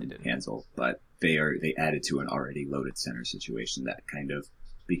added Martin Hansel, but they added to an already loaded center situation that kind of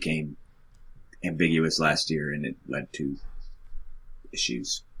became ambiguous last year, and it led to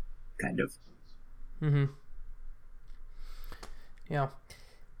issues, kind of. Mm-hmm. Yeah,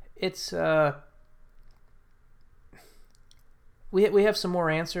 it's we have some more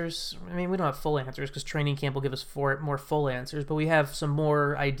answers. I mean, we don't have full answers because training camp will give us more full answers, but we have some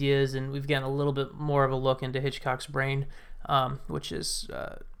more ideas, and we've gotten a little bit more of a look into Hitchcock's brain, which is,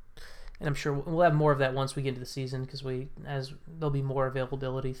 and I'm sure we'll have more of that once we get into the season, because as there'll be more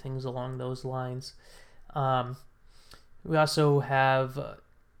availability, things along those lines. We also have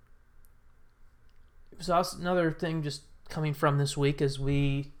another thing just coming from this week is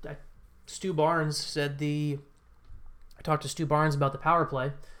Stu Barnes said I talked to Stu Barnes about the power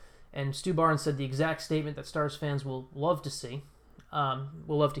play, and Stu Barnes said the exact statement that Stars fans will love to see,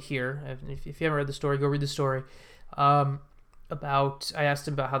 will love to hear. If you haven't read the story, go read the story. I asked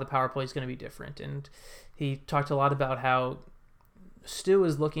him about how the power play is going to be different, and he talked a lot about how Stu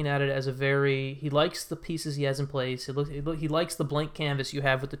is looking at it as he likes the pieces he has in place. He likes the blank canvas you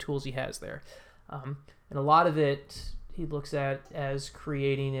have with the tools he has there, and a lot of it he looks at as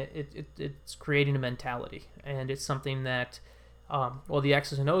creating it's creating a mentality, and it's something that while the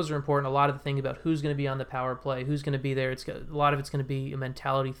X's and O's are important, a lot of the thing about who's going to be on the power play, who's going to be there, a lot of it's going to be a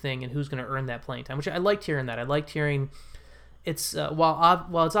mentality thing, and who's going to earn that playing time, which I liked hearing that. I liked hearing it's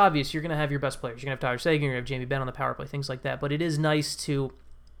while it's obvious you're going to have your best players, you're going to have Tyler Seguin, you're going to have Jamie Benn on the power play, things like that, but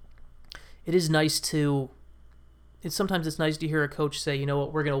sometimes it's nice to hear a coach say, you know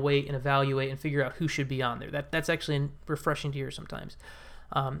what, we're going to wait and evaluate and figure out who should be on there. That's actually refreshing to hear sometimes.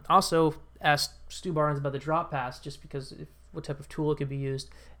 Also asked Stu Barnes about the drop pass, just because what type of tool it could be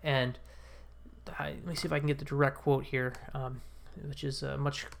used. And let me see if I can get the direct quote here, which is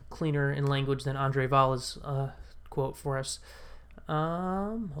much cleaner in language than Andre Vala's quote for us.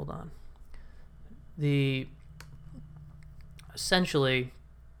 Hold on. Essentially,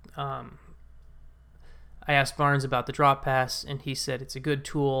 I asked Barnes about the drop pass, and he said it's a good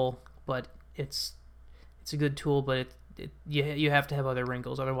tool, but it's a good tool, but you have to have other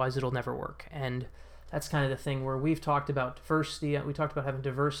wrinkles, otherwise it'll never work. And that's kind of the thing where we've talked about diversity. We talked about having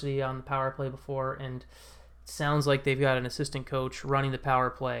diversity on the power play before, and it sounds like they've got an assistant coach running the power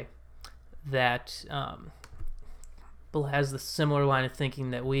play that has the similar line of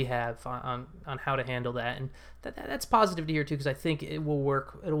thinking that we have on how to handle that, and that's positive to hear too, because I think it will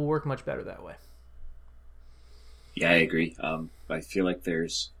work. It'll work much better that way. Yeah, I agree. I feel like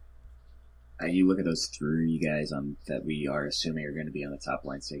there's. You look at those three guys that we are assuming are going to be on the top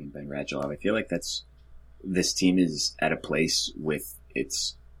line, Seguin, Ben Radulov. I feel like this team is at a place with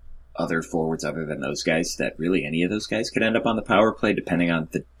its other forwards other than those guys that really any of those guys could end up on the power play depending on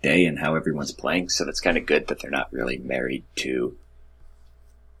the day and how everyone's playing. So that's kind of good that they're not really married to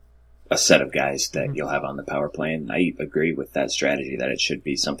a set of guys that you'll have on the power play. And I agree with that strategy that it should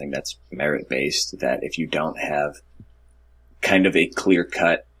be something that's merit-based, that if you don't have kind of a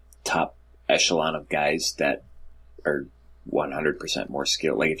clear-cut top echelon of guys that are 100% more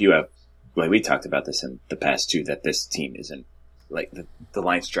skilled, like if you have, like we talked about this in the past too, that this team isn't, like the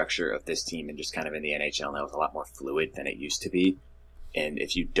line structure of this team and just kind of in the NHL now is a lot more fluid than it used to be. And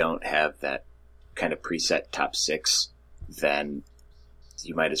if you don't have that kind of preset top six, then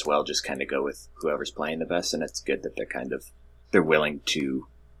you might as well just kind of go with whoever's playing the best. And it's good that they're willing to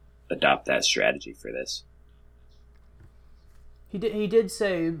adopt that strategy for this. He did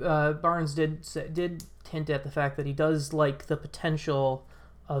say, Barnes did hint at the fact that he does like the potential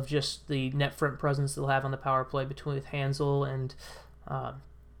of just the net front presence they'll have on the power play between Hansel and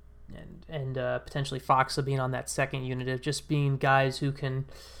potentially Foxa being on that second unit, of just being guys who can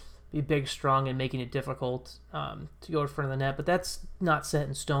be big, strong, and making it difficult to go in front of the net. But that's not set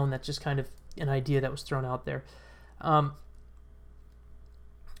in stone. That's just kind of an idea that was thrown out there.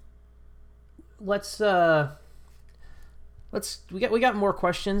 We got more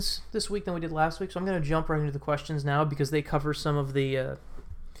questions this week than we did last week, so I'm going to jump right into the questions now because they cover some of the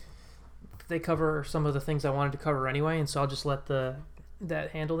things I wanted to cover anyway, and so I'll just let that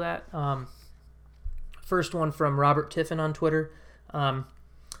handle that. First one from Robert Tiffin on Twitter.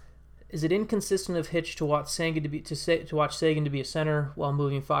 Is it inconsistent of Hitch to watch Seguin to be a center while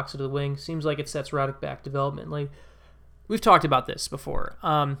moving Foxa to the wing? Seems like it sets Radek back developmentally. We've talked about this before.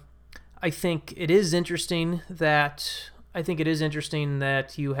 I think it is interesting that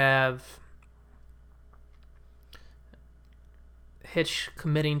you have Hitch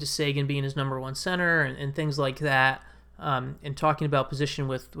committing to Seguin being his number one center and things like that, and talking about position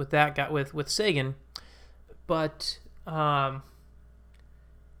with that guy with Seguin, but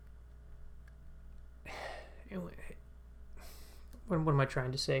what am I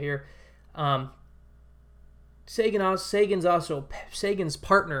trying to say here? Seguin's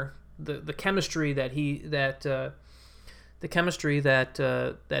partner, the chemistry that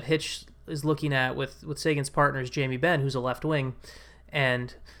Hitch is looking at with Seguin's partner is Jamie Benn, who's a left wing,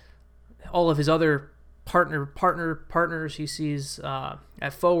 and all of his other partners he sees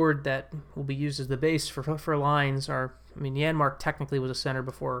at forward that will be used as the base for lines are. I mean, Janmark technically was a center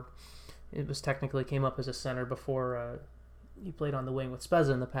before. It was technically came up as a center before he played on the wing with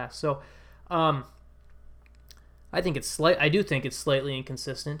Spezza in the past. So, I do think it's slightly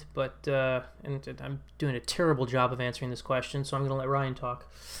inconsistent, but and I'm doing a terrible job of answering this question, so I'm going to let Ryan talk.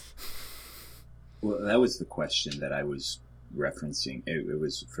 Well, that was the question that I was referencing. It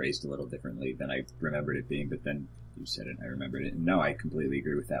was phrased a little differently than I remembered it being, but then you said it and I remembered it. And no, I completely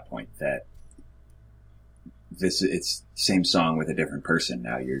agree with that point, that it's same song with a different person.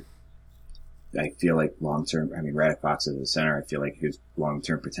 Now I feel like long-term, I mean, Radek Fox is a center. I feel like his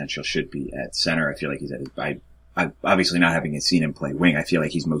long-term potential should be at center. I feel like he's at his, I obviously not having seen him play wing, I feel like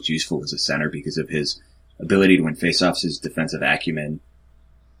he's most useful as a center because of his ability to win faceoffs, his defensive acumen,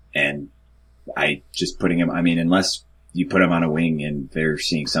 and unless you put him on a wing and they're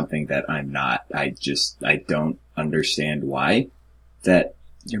seeing something that I'm not, I don't understand why that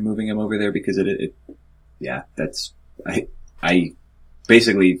you're moving him over there, because I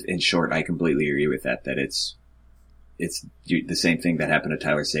basically, in short, I completely agree with that it's the same thing that happened to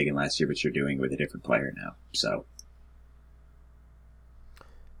Tyler Seguin last year, but you're doing it with a different player now. So,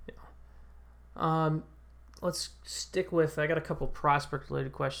 let's stick with. I got a couple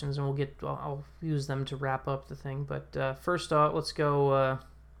prospect-related questions, and I'll use them to wrap up the thing. But first off, let's go.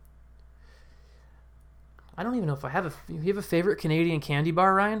 I don't even know if I have you have a favorite Canadian candy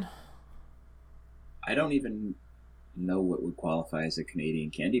bar, Ryan? I don't even know what would qualify as a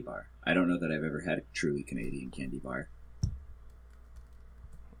Canadian candy bar. I don't know that I've ever had a truly Canadian candy bar. I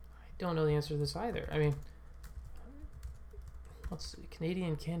don't know the answer to this either. I mean, Let's see.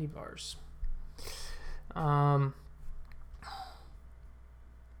 Canadian candy bars. I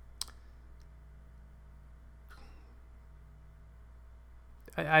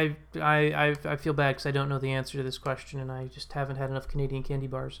feel bad because I don't know the answer to this question, and I just haven't had enough Canadian candy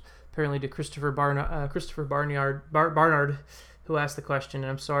bars. Apparently, to Christopher Barnard, who asked the question,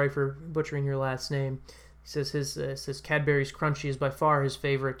 and I'm sorry for butchering your last name. He says says Cadbury's Crunchy is by far his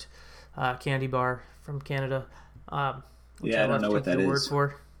favorite candy bar from Canada. Which I don't know what that is. Word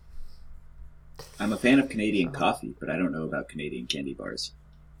for. I'm a fan of Canadian coffee, but I don't know about Canadian candy bars.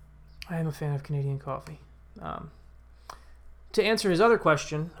 I am a fan of Canadian coffee. To answer his other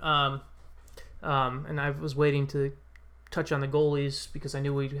question, and I was waiting to touch on the goalies because I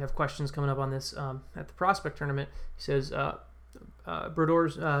knew we'd have questions coming up on this at the prospect tournament. He says, Martin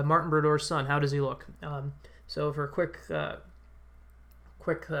Brodor's son, how does he look? So for a quick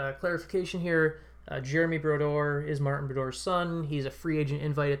clarification here, Jeremy Brodor is Martin Brodor's son. He's a free agent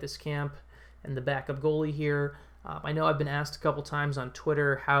invite at this camp and the backup goalie here. I know I've been asked a couple times on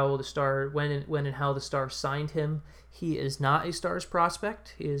Twitter how the Star, when and how the Stars signed him. He is not a Stars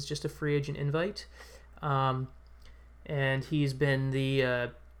prospect. He is just a free agent invite. And he's been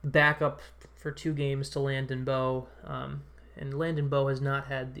the backup for 2 games to Landon Bow. And Landon Bow has not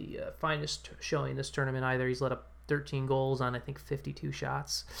had the finest showing this tournament either. He's let up 13 goals on, I think, 52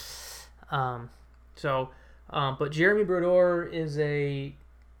 shots. But Jeremy Brodor is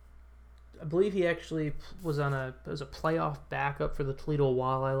I believe he actually was a playoff backup for the Toledo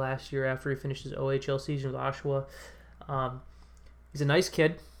Walleye last year after he finished his OHL season with Oshawa. He's a nice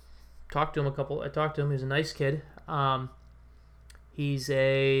kid. I talked to him. He's a nice kid. I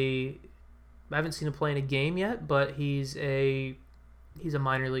haven't seen him play in a game yet, but he's a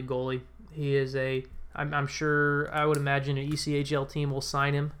minor league goalie. He is I'm sure, I would imagine an ECHL team will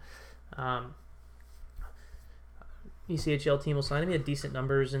sign him. ECHL team will sign him. He had decent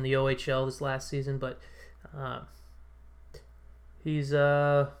numbers in the OHL this last season, but he's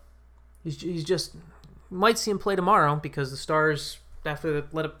just, might see him play tomorrow because the Stars, after they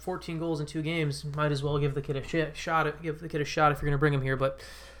let up 14 goals in 2 games, might as well give the kid a shot. Give the kid a shot if you're going to bring him here, but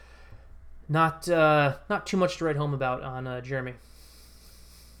not too much to write home about on Jeremy.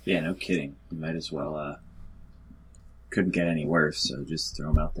 Yeah, no kidding. You might as well. Couldn't get any worse, so just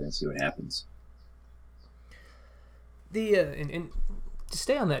throw him out there and see what happens. And to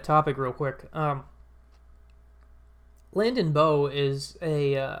stay on that topic real quick, Landon Bow is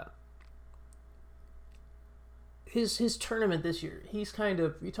his tournament this year. He's kind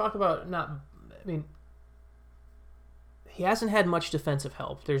of, you talk about he hasn't had much defensive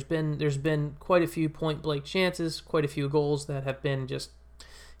help. There's been quite a few point blank chances, quite a few goals that have been just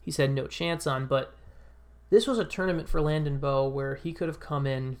he's had no chance on. But this was a tournament for Landon Bow where he could have come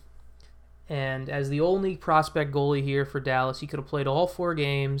in. And as the only prospect goalie here for Dallas, he could have played all 4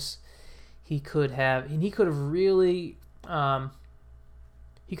 games. He could have really gotten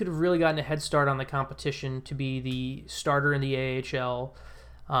a head start on the competition to be the starter in the AHL,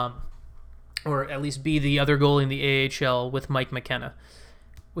 or at least be the other goalie in the AHL with Mike McKenna.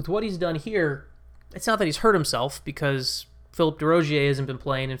 With what he's done here, it's not that he's hurt himself because Philip DeRozier hasn't been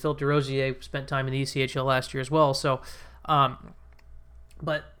playing, and Philip DeRozier spent time in the ECHL last year as well. So,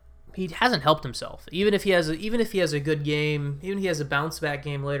 but he hasn't helped himself. Even if he has a good game, even if he has a bounce back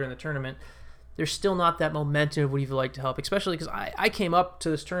game later in the tournament, there's still not that momentum of what he would like to help. Especially because I came up to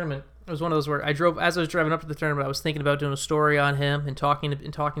this tournament. It was one of those where as I was driving up to the tournament, I was thinking about doing a story on him and talking to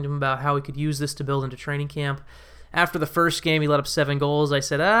him about how he could use this to build into training camp. After the first game, he let up 7 goals. I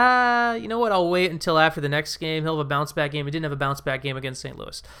said, you know what? I'll wait until after the next game. He'll have a bounce back game. He didn't have a bounce back game against St.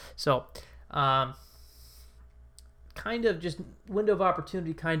 Louis. So, kind of just window of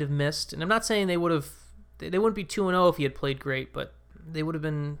opportunity kind of missed. And I'm not saying they wouldn't be 2-0 if he had played great, but they wouldn't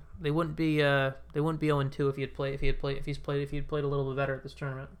be 0-2 if he had played a little bit better at this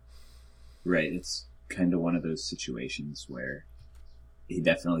tournament. Right. It's kind of one of those situations where he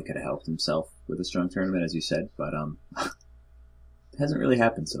definitely could have helped himself with a strong tournament, as you said, but it hasn't really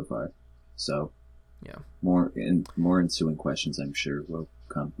happened so far. So yeah, more ensuing questions I'm sure will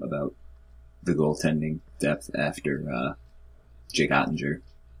come about the goaltending depth after Jake Ottinger.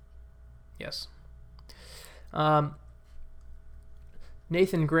 Yes.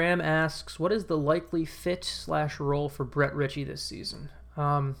 Nathan Graham asks, what is the likely fit/role for Brett Ritchie this season?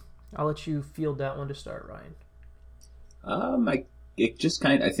 I'll let you field that one to start, Ryan.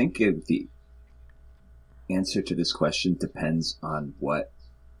 I think the answer to this question depends on what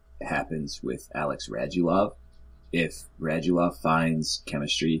happens with Alex Radulov. If Radulov finds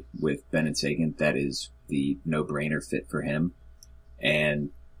chemistry with Bennon Sagan, that is the no-brainer fit for him.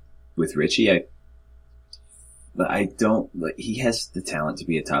 And with Ritchie, But I don't. Like, he has the talent to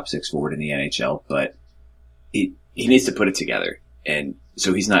be a top 6 forward in the NHL, but he needs to put it together. And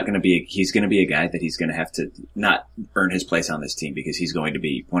so he's not going to be. He's going to be a guy that he's going to have to not earn his place on this team, because he's going to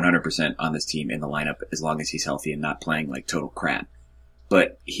be 100% on this team in the lineup as long as he's healthy and not playing like total crap.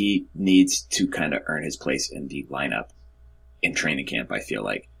 But he needs to kind of earn his place in the lineup in training camp, I feel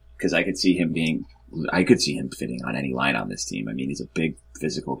like, because I could see him fitting on any line on this team. I mean, he's a big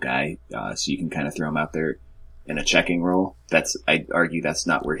physical guy, so you can kind of throw him out there in a checking role. I'd argue that's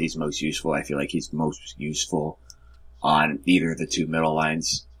not where he's most useful. I feel like he's most useful on either the two middle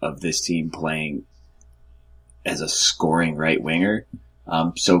lines of this team, playing as a scoring right winger.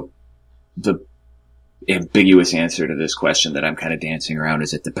 So the ambiguous answer to this question that I'm kind of dancing around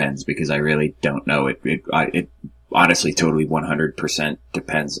is it depends, because I really don't know. It honestly totally 100%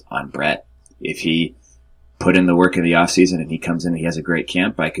 depends on Brett. If he put in the work in the offseason and he comes in and he has a great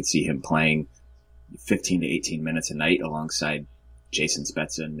camp, I could see him playing 15 to 18 minutes a night alongside Jason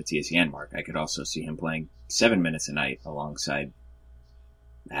Spezza and Matthias Janmark. I could also see him playing 7 minutes a night alongside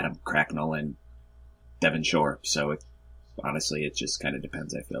Adam Cracknell and Devon Shore. So honestly, it just kind of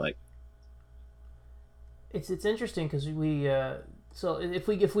depends, I feel like. It's interesting because so if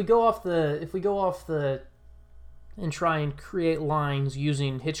we go off the and try and create lines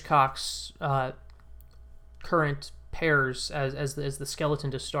using Hitchcock's current pairs as the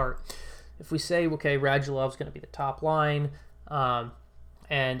skeleton to start. If we say, okay, Radulov's going to be the top line,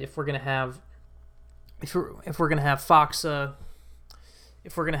 and if we're going to have Faksa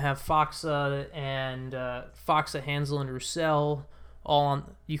and Faksa, Hansel, and Roussel all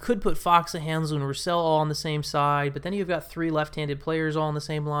on. You could put Faksa, Hansel, and Roussel all on the same side, but then you've got 3 left-handed players all on the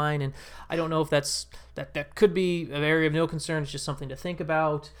same line, and I don't know if that could be an area of no concern. It's just something to think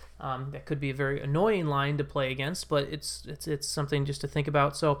about. That could be a very annoying line to play against, but it's something just to think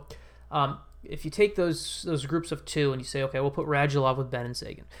about. So if you take those groups of 2 and you say, okay, we'll put Radulov with Benn and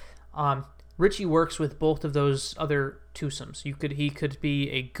Sagan. Richie works with both of those other twosomes. He could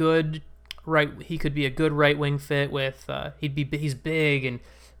be a good right wing fit with he's big, and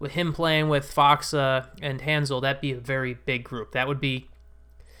with him playing with Faksa and Hansel, that'd be a very big group. It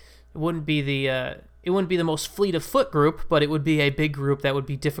wouldn't be the most fleet of foot group, but it would be a big group that would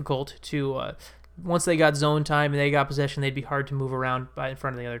be difficult to once they got zone time and they got possession, they'd be hard to move around in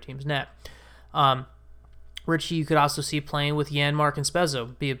front of the other team's net. Richie, you could also see playing with Janmark and Spezzo.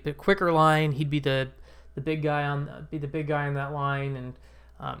 Be a bit quicker line. He'd be the big guy on that line, and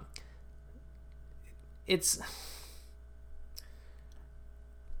it's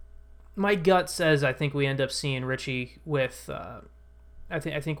my gut says I think we end up seeing Richie with I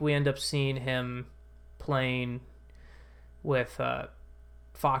think we end up seeing him playing with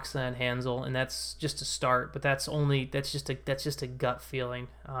Faksa and Hansel, and that's just a start, but that's just a gut feeling.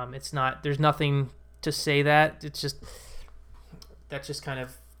 It's not, there's nothing to say that. That's just kind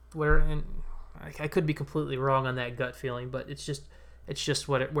of where, and I could be completely wrong on that gut feeling, but it's just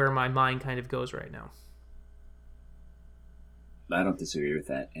where my mind kind of goes right now. I don't disagree with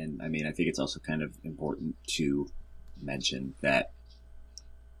that. And I mean, I think it's also kind of important to mention that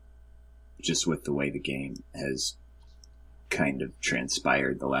just with the way the game has kind of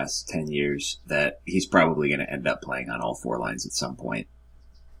transpired the last 10 years, that he's probably going to end up playing on all 4 lines at some point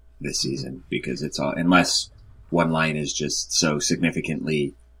this season, because unless one line is just so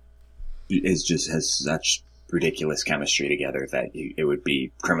significantly, has such ridiculous chemistry together that it would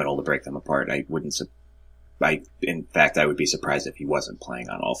be criminal to break them apart. In fact, I would be surprised if he wasn't playing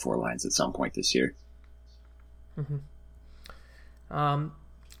on all 4 lines at some point this year. Mm-hmm.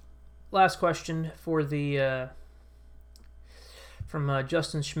 Last question for from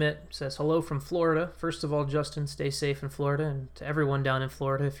Justin Schmidt. Says, hello from Florida. First of all, Justin, stay safe in Florida, and to everyone down in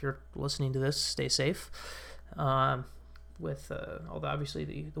Florida, if you're listening to this, stay safe. With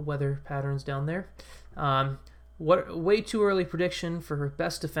obviously the weather patterns down there. What way too early prediction for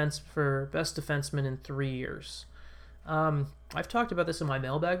best defenseman in 3 years? I've talked about this in my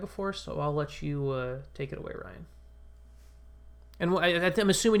mailbag before, so I'll let you take it away, Ryan. And I'm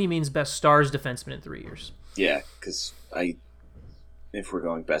assuming he means best Stars defenseman in 3 years. Yeah, because if we're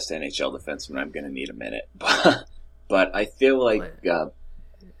going best NHL defenseman, I'm going to need a minute. But I feel like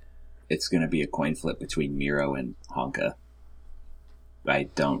it's going to be a coin flip between Miro and Honka. I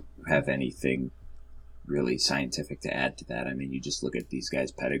don't have anything really scientific to add to that. I mean, you just look at these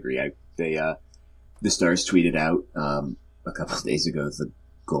guys' pedigree. The Stars tweeted out a couple of days ago the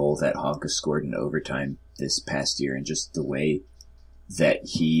goal that Honka scored in overtime this past year, and just the way that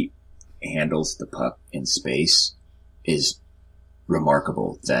he handles the puck in space is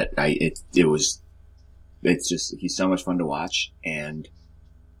remarkable. He's so much fun to watch, and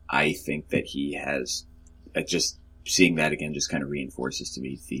I think that he has just seeing that again just kind of reinforces to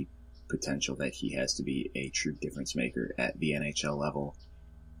me the potential that he has to be a true difference maker at the NHL level.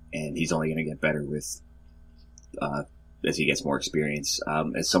 And he's only going to get better with, as he gets more experience.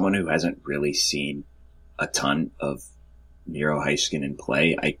 As someone who hasn't really seen a ton of Miro Heiskanen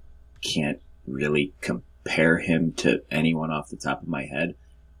play, I can't really compare him to anyone off the top of my head,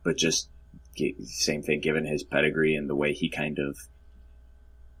 but just same thing, given his pedigree and the way he kind of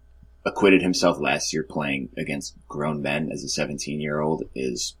acquitted himself last year playing against grown men as a 17-year-old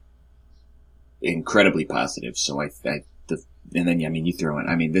is incredibly positive. So and then, you throw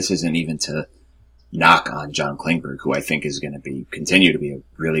in, this isn't even to knock on John Klingberg, who I think is going to continue to be a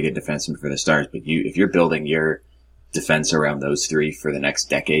really good defenseman for the Stars. But if you're building your defense around those three for the next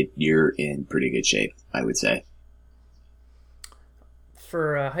decade, you're in pretty good shape, I would say.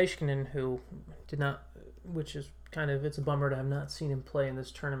 For Heiskanen, who did not, which is it's a bummer to have not seen him play in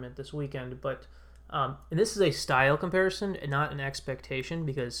this tournament this weekend, but and this is a style comparison and not an expectation,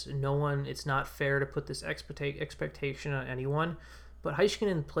 because it's not fair to put this expectation on anyone, but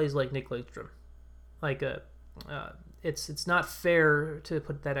Heiskanen plays like Nick Lidstrom. It's not fair to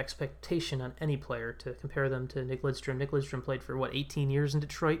put that expectation on any player to compare them to Nick Lidstrom. Nick Lidstrom played for 18 years in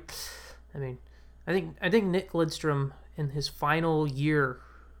Detroit. I think Nick Lidstrom in his final year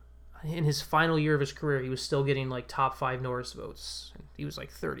of his career, he was still getting top 5 Norris votes. He was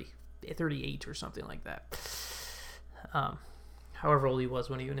 38 or something like that. However old he was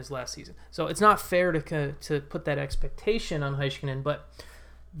when he in his last season. So it's not fair to put that expectation on Heiskanen, but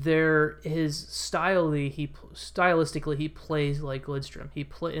stylistically he plays like Lidstrom. He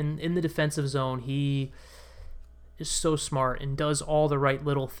play in the defensive zone. He is so smart and does all the right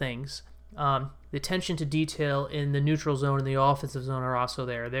little things. The attention to detail in the neutral zone and the offensive zone are also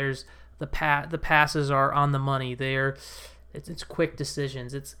there. There's the passes are on the money. It's quick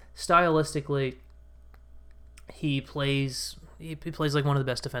decisions. It's stylistically he plays like one of the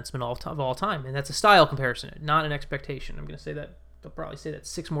best defensemen of all time, and that's a style comparison, not an expectation. I'm going to say that. I'll probably say that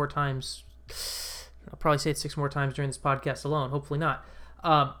 6 more times. I'll probably say it 6 more times during this podcast alone. Hopefully not.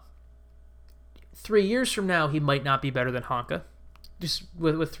 3 years from now, he might not be better than Honka. Just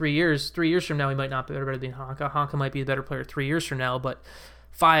with 3 years. 3 years from now, he might not be better than Honka. Honka might be a better player 3 years from now, but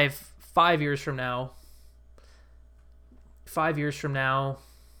 5 years from now, 5 years from now,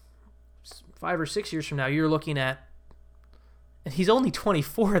 5 or 6 years from now, you're looking at, and he's only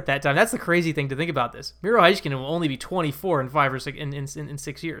 24 at that time. That's the crazy thing to think about this. Miro Heiskanen will only be 24 in 5 or 6 in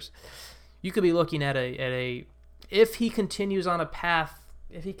 6 years. You could be looking at a if he continues on a path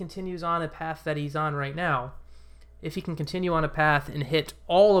that he's on right now, if he can continue on a path and hit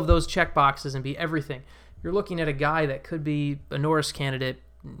all of those check boxes and be everything, you're looking at a guy that could be a Norris candidate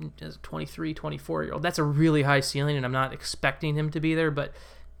as a 23, 24-year-old. That's a really high ceiling, and I'm not expecting him to be there, but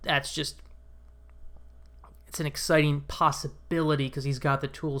that's just, it's an exciting possibility because he's got the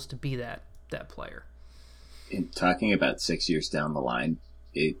tools to be that player. In talking about 6 years down the line,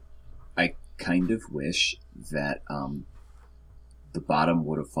 I kind of wish that the bottom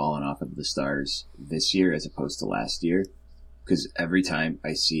would have fallen off of the Stars this year as opposed to last year, because every time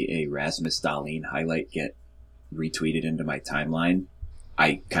I see a Rasmus Dahlin highlight get retweeted into my timeline,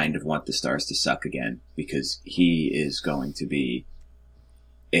 I kind of want the Stars to suck again, because he is going to be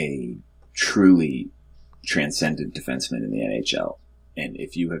a truly transcendent defenseman in the NHL. And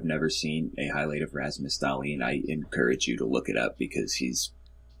if you have never seen a highlight of Rasmus Dahlin, I encourage you to look it up, because he's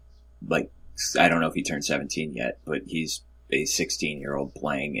I don't know if he turned 17 yet, but he's a 16-year-old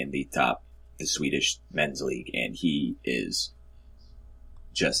playing in the Swedish men's league, and he is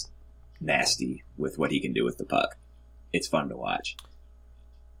just nasty with what he can do with the puck. It's fun to watch.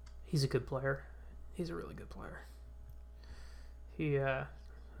 He's a good player. He's a really good player. He,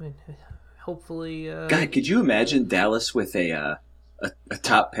 hopefully... God, could you imagine Dallas with a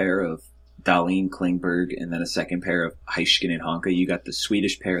top pair of Dahlin, Klingberg, and then a second pair of Heiskanen and Honka? You got the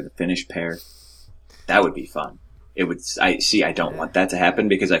Swedish pair, the Finnish pair. That would be fun. It would. I don't want that to happen,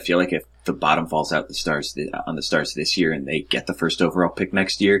 because I feel like if the bottom falls out on the Stars this year and they get the first overall pick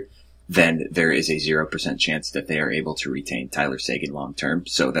next year, then there is a 0% chance that they are able to retain Tyler Seguin long term.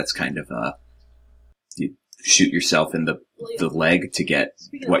 So that's kind of you shoot yourself in the leg to get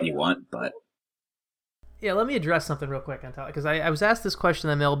what you want. But yeah, let me address something real quick on Tyler, because I was asked this question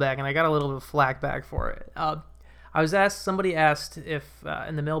in the mailbag and I got a little bit of flack back for it. Somebody asked if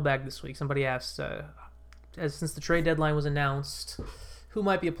in the mailbag this week, somebody asked, since the trade deadline was announced, who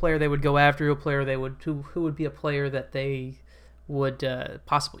might be a player they would go after, who would be a player that they would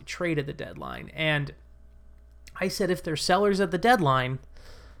possibly trade at the deadline. And I said if they're sellers at the deadline,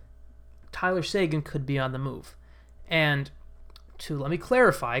 Tyler Seguin could be on the move. And let me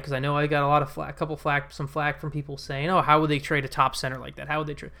clarify, because I know I got some flack from people saying, "Oh, how would they trade a top center like that? How would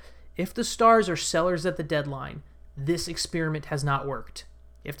they trade?" If the Stars are sellers at the deadline, this experiment has not worked.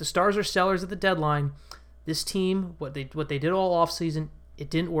 If the Stars are sellers at the deadline, this team, what they did all offseason, it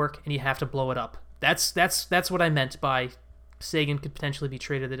didn't work, and you have to blow it up. That's what I meant by Seguin could potentially be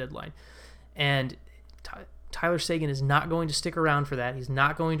traded at the deadline. And Tyler Seguin is not going to stick around for that. He's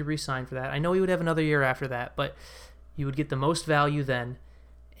not going to re-sign for that. I know he would have another year after that, but you would get the most value then,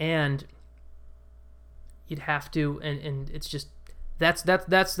 and you'd have to, and it's just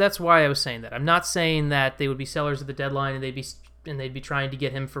that's why I was saying that. I'm not saying that they would be sellers at the deadline and they'd be trying to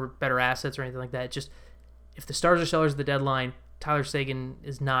get him for better assets or anything like that. It's just, if the Stars are sellers at the deadline, Tyler Seguin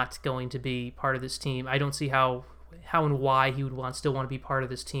is not going to be part of this team. I don't see how and why he would still want to be part of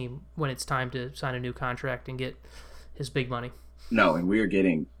this team when it's time to sign a new contract and get his big money. No, and we are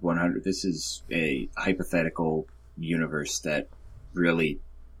getting 100. This is a hypothetical universe that really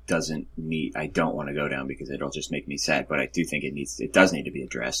doesn't need. I don't want to go down because it'll just make me sad, but I do think it does need to be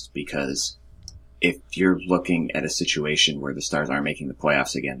addressed, because if you're looking at a situation where the Stars aren't making the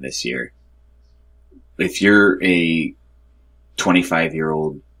playoffs again this year, if you're a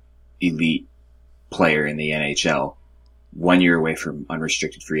 25-year-old elite player in the NHL, 1 year away from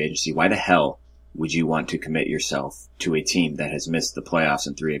unrestricted free agency, why the hell would you want to commit yourself to a team that has missed the playoffs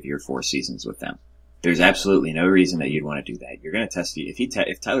in 3 of your 4 seasons with them? There's absolutely no reason that you'd want to do that. You're going to test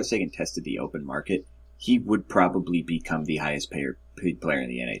if Tyler Seguin tested the open market, he would probably become the highest paid player in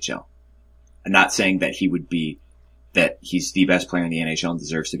the NHL. I'm not saying that that he's the best player in the NHL and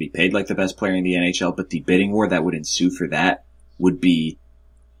deserves to be paid like the best player in the NHL, but the bidding war that would ensue for that would be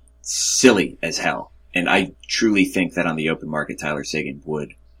silly as hell. And I truly think that on the open market, Tyler Seguin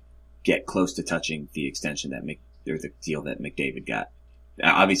would get close to touching the extension or the deal that McDavid got.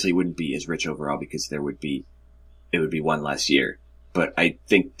 Obviously, it wouldn't be as rich overall because it would be one less year. But I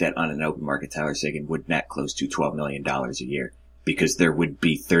think that on an open market, Tyler Seguin would net close to $12 million a year, because there would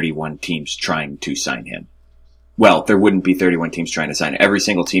be 31 teams trying to sign him. Well, there wouldn't be 31 teams trying to sign him. Every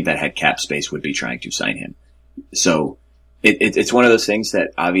single team that had cap space would be trying to sign him. So it's one of those things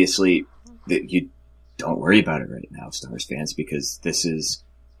that obviously that you don't worry about it right now, Stars fans, because this is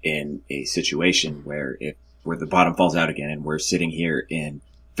in a situation where the bottom falls out again, and we're sitting here in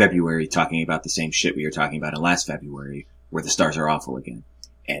February talking about the same shit we were talking about in last February, where the Stars are awful again.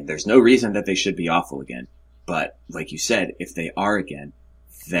 And there's no reason that they should be awful again. But like you said, if they are again,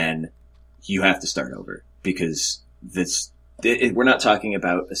 then you have to start over, because we're not talking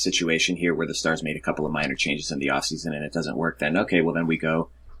about a situation here where the Stars made a couple of minor changes in the offseason and it doesn't work. Then, okay, well then we go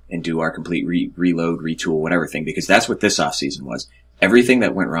and do our complete reload, retool, whatever thing, because that's what this offseason was. Everything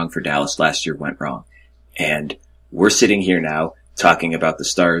that went wrong for Dallas last year went wrong. And we're sitting here now talking about the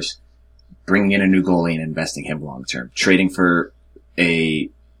Stars bringing in a new goalie and investing him long term, trading for a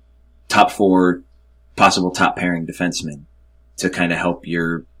top 4, possible top pairing defenseman to kind of help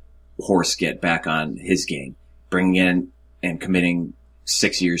your horse get back on his game, bringing in and committing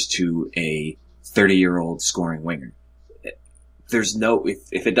 6 years to a 30-year-old scoring winger.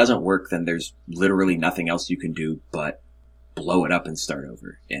 If it doesn't work, then there's literally nothing else you can do but blow it up and start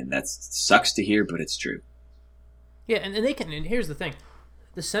over. And that sucks to hear, but it's true. Yeah, and they can. And here's the thing: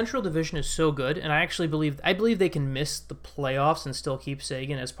 the Central Division is so good, and I believe they can miss the playoffs and still keep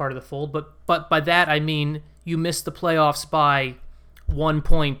Seguin as part of the fold. But by that I mean you miss the playoffs by 1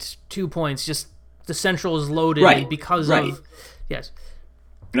 point, 2 points. Just the Central is loaded because of yes.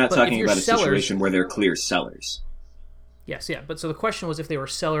 We're not talking about a situation where they're clear sellers. Yes, yeah. But so the question was if they were a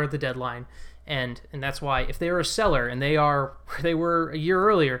seller at the deadline, and that's why if they were a seller and they are where they were a year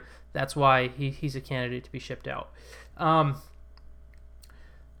earlier, that's why he's a candidate to be shipped out. To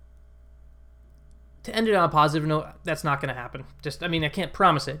end it on a positive note, that's not going to happen. I can't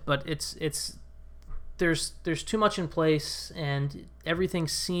promise it, but there's too much in place, and everything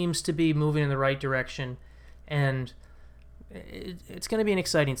seems to be moving in the right direction, and it's going to be an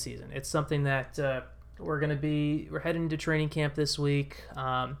exciting season. It's something that we're heading into training camp this week.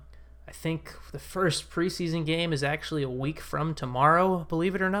 I think the first preseason game is actually a week from tomorrow,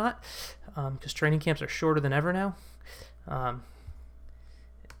 believe it or not, because training camps are shorter than ever now.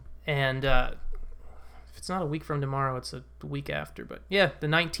 If it's not a week from tomorrow, it's a week after. But yeah, the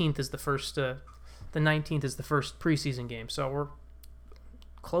 19th is the first. The 19th is the first preseason game, so we're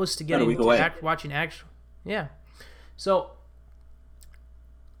close to getting watching actual. Yeah, so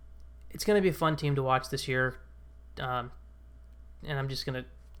it's going to be a fun team to watch this year, and I'm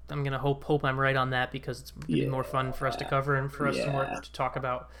gonna hope I'm right on that, because it's going to be more fun for us to cover and for us to talk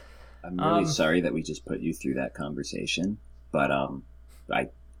about. I'm really sorry that we just put you through that conversation, but I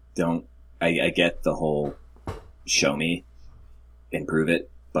get the whole show me, improve it.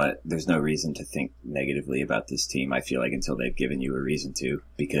 But there's no reason to think negatively about this team, I feel like, until they've given you a reason to,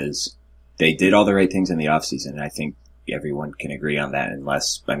 because they did all the right things in the offseason, and I think everyone can agree on that,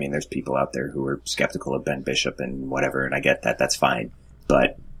 unless, I mean, there's people out there who are skeptical of Ben Bishop and whatever, and I get that, that's fine.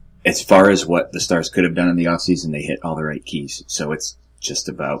 But as far as what the Stars could have done in the offseason, they hit all the right keys. So it's just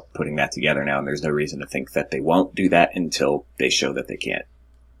about putting that together now, and there's no reason to think that they won't do that until they show that they can't.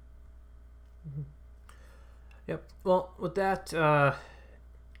 Yep. Well, with that, I'm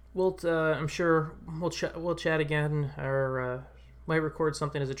sure we'll chat again, or might record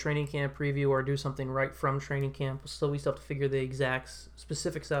something as a training camp preview, or do something right from training camp. We still have to figure the exact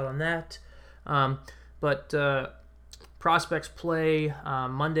specifics out on that. But prospects play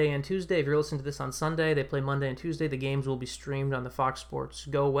Monday and Tuesday. If you're listening to this on Sunday, they play Monday and Tuesday. The games will be streamed on the Fox Sports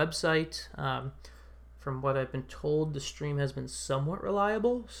Go website. From what I've been told, the stream has been somewhat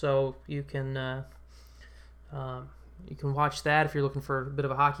reliable, so you can watch that if you're looking for a bit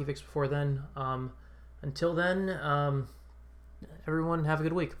of a hockey fix before then. Until then, everyone have a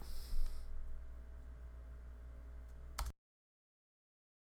good week.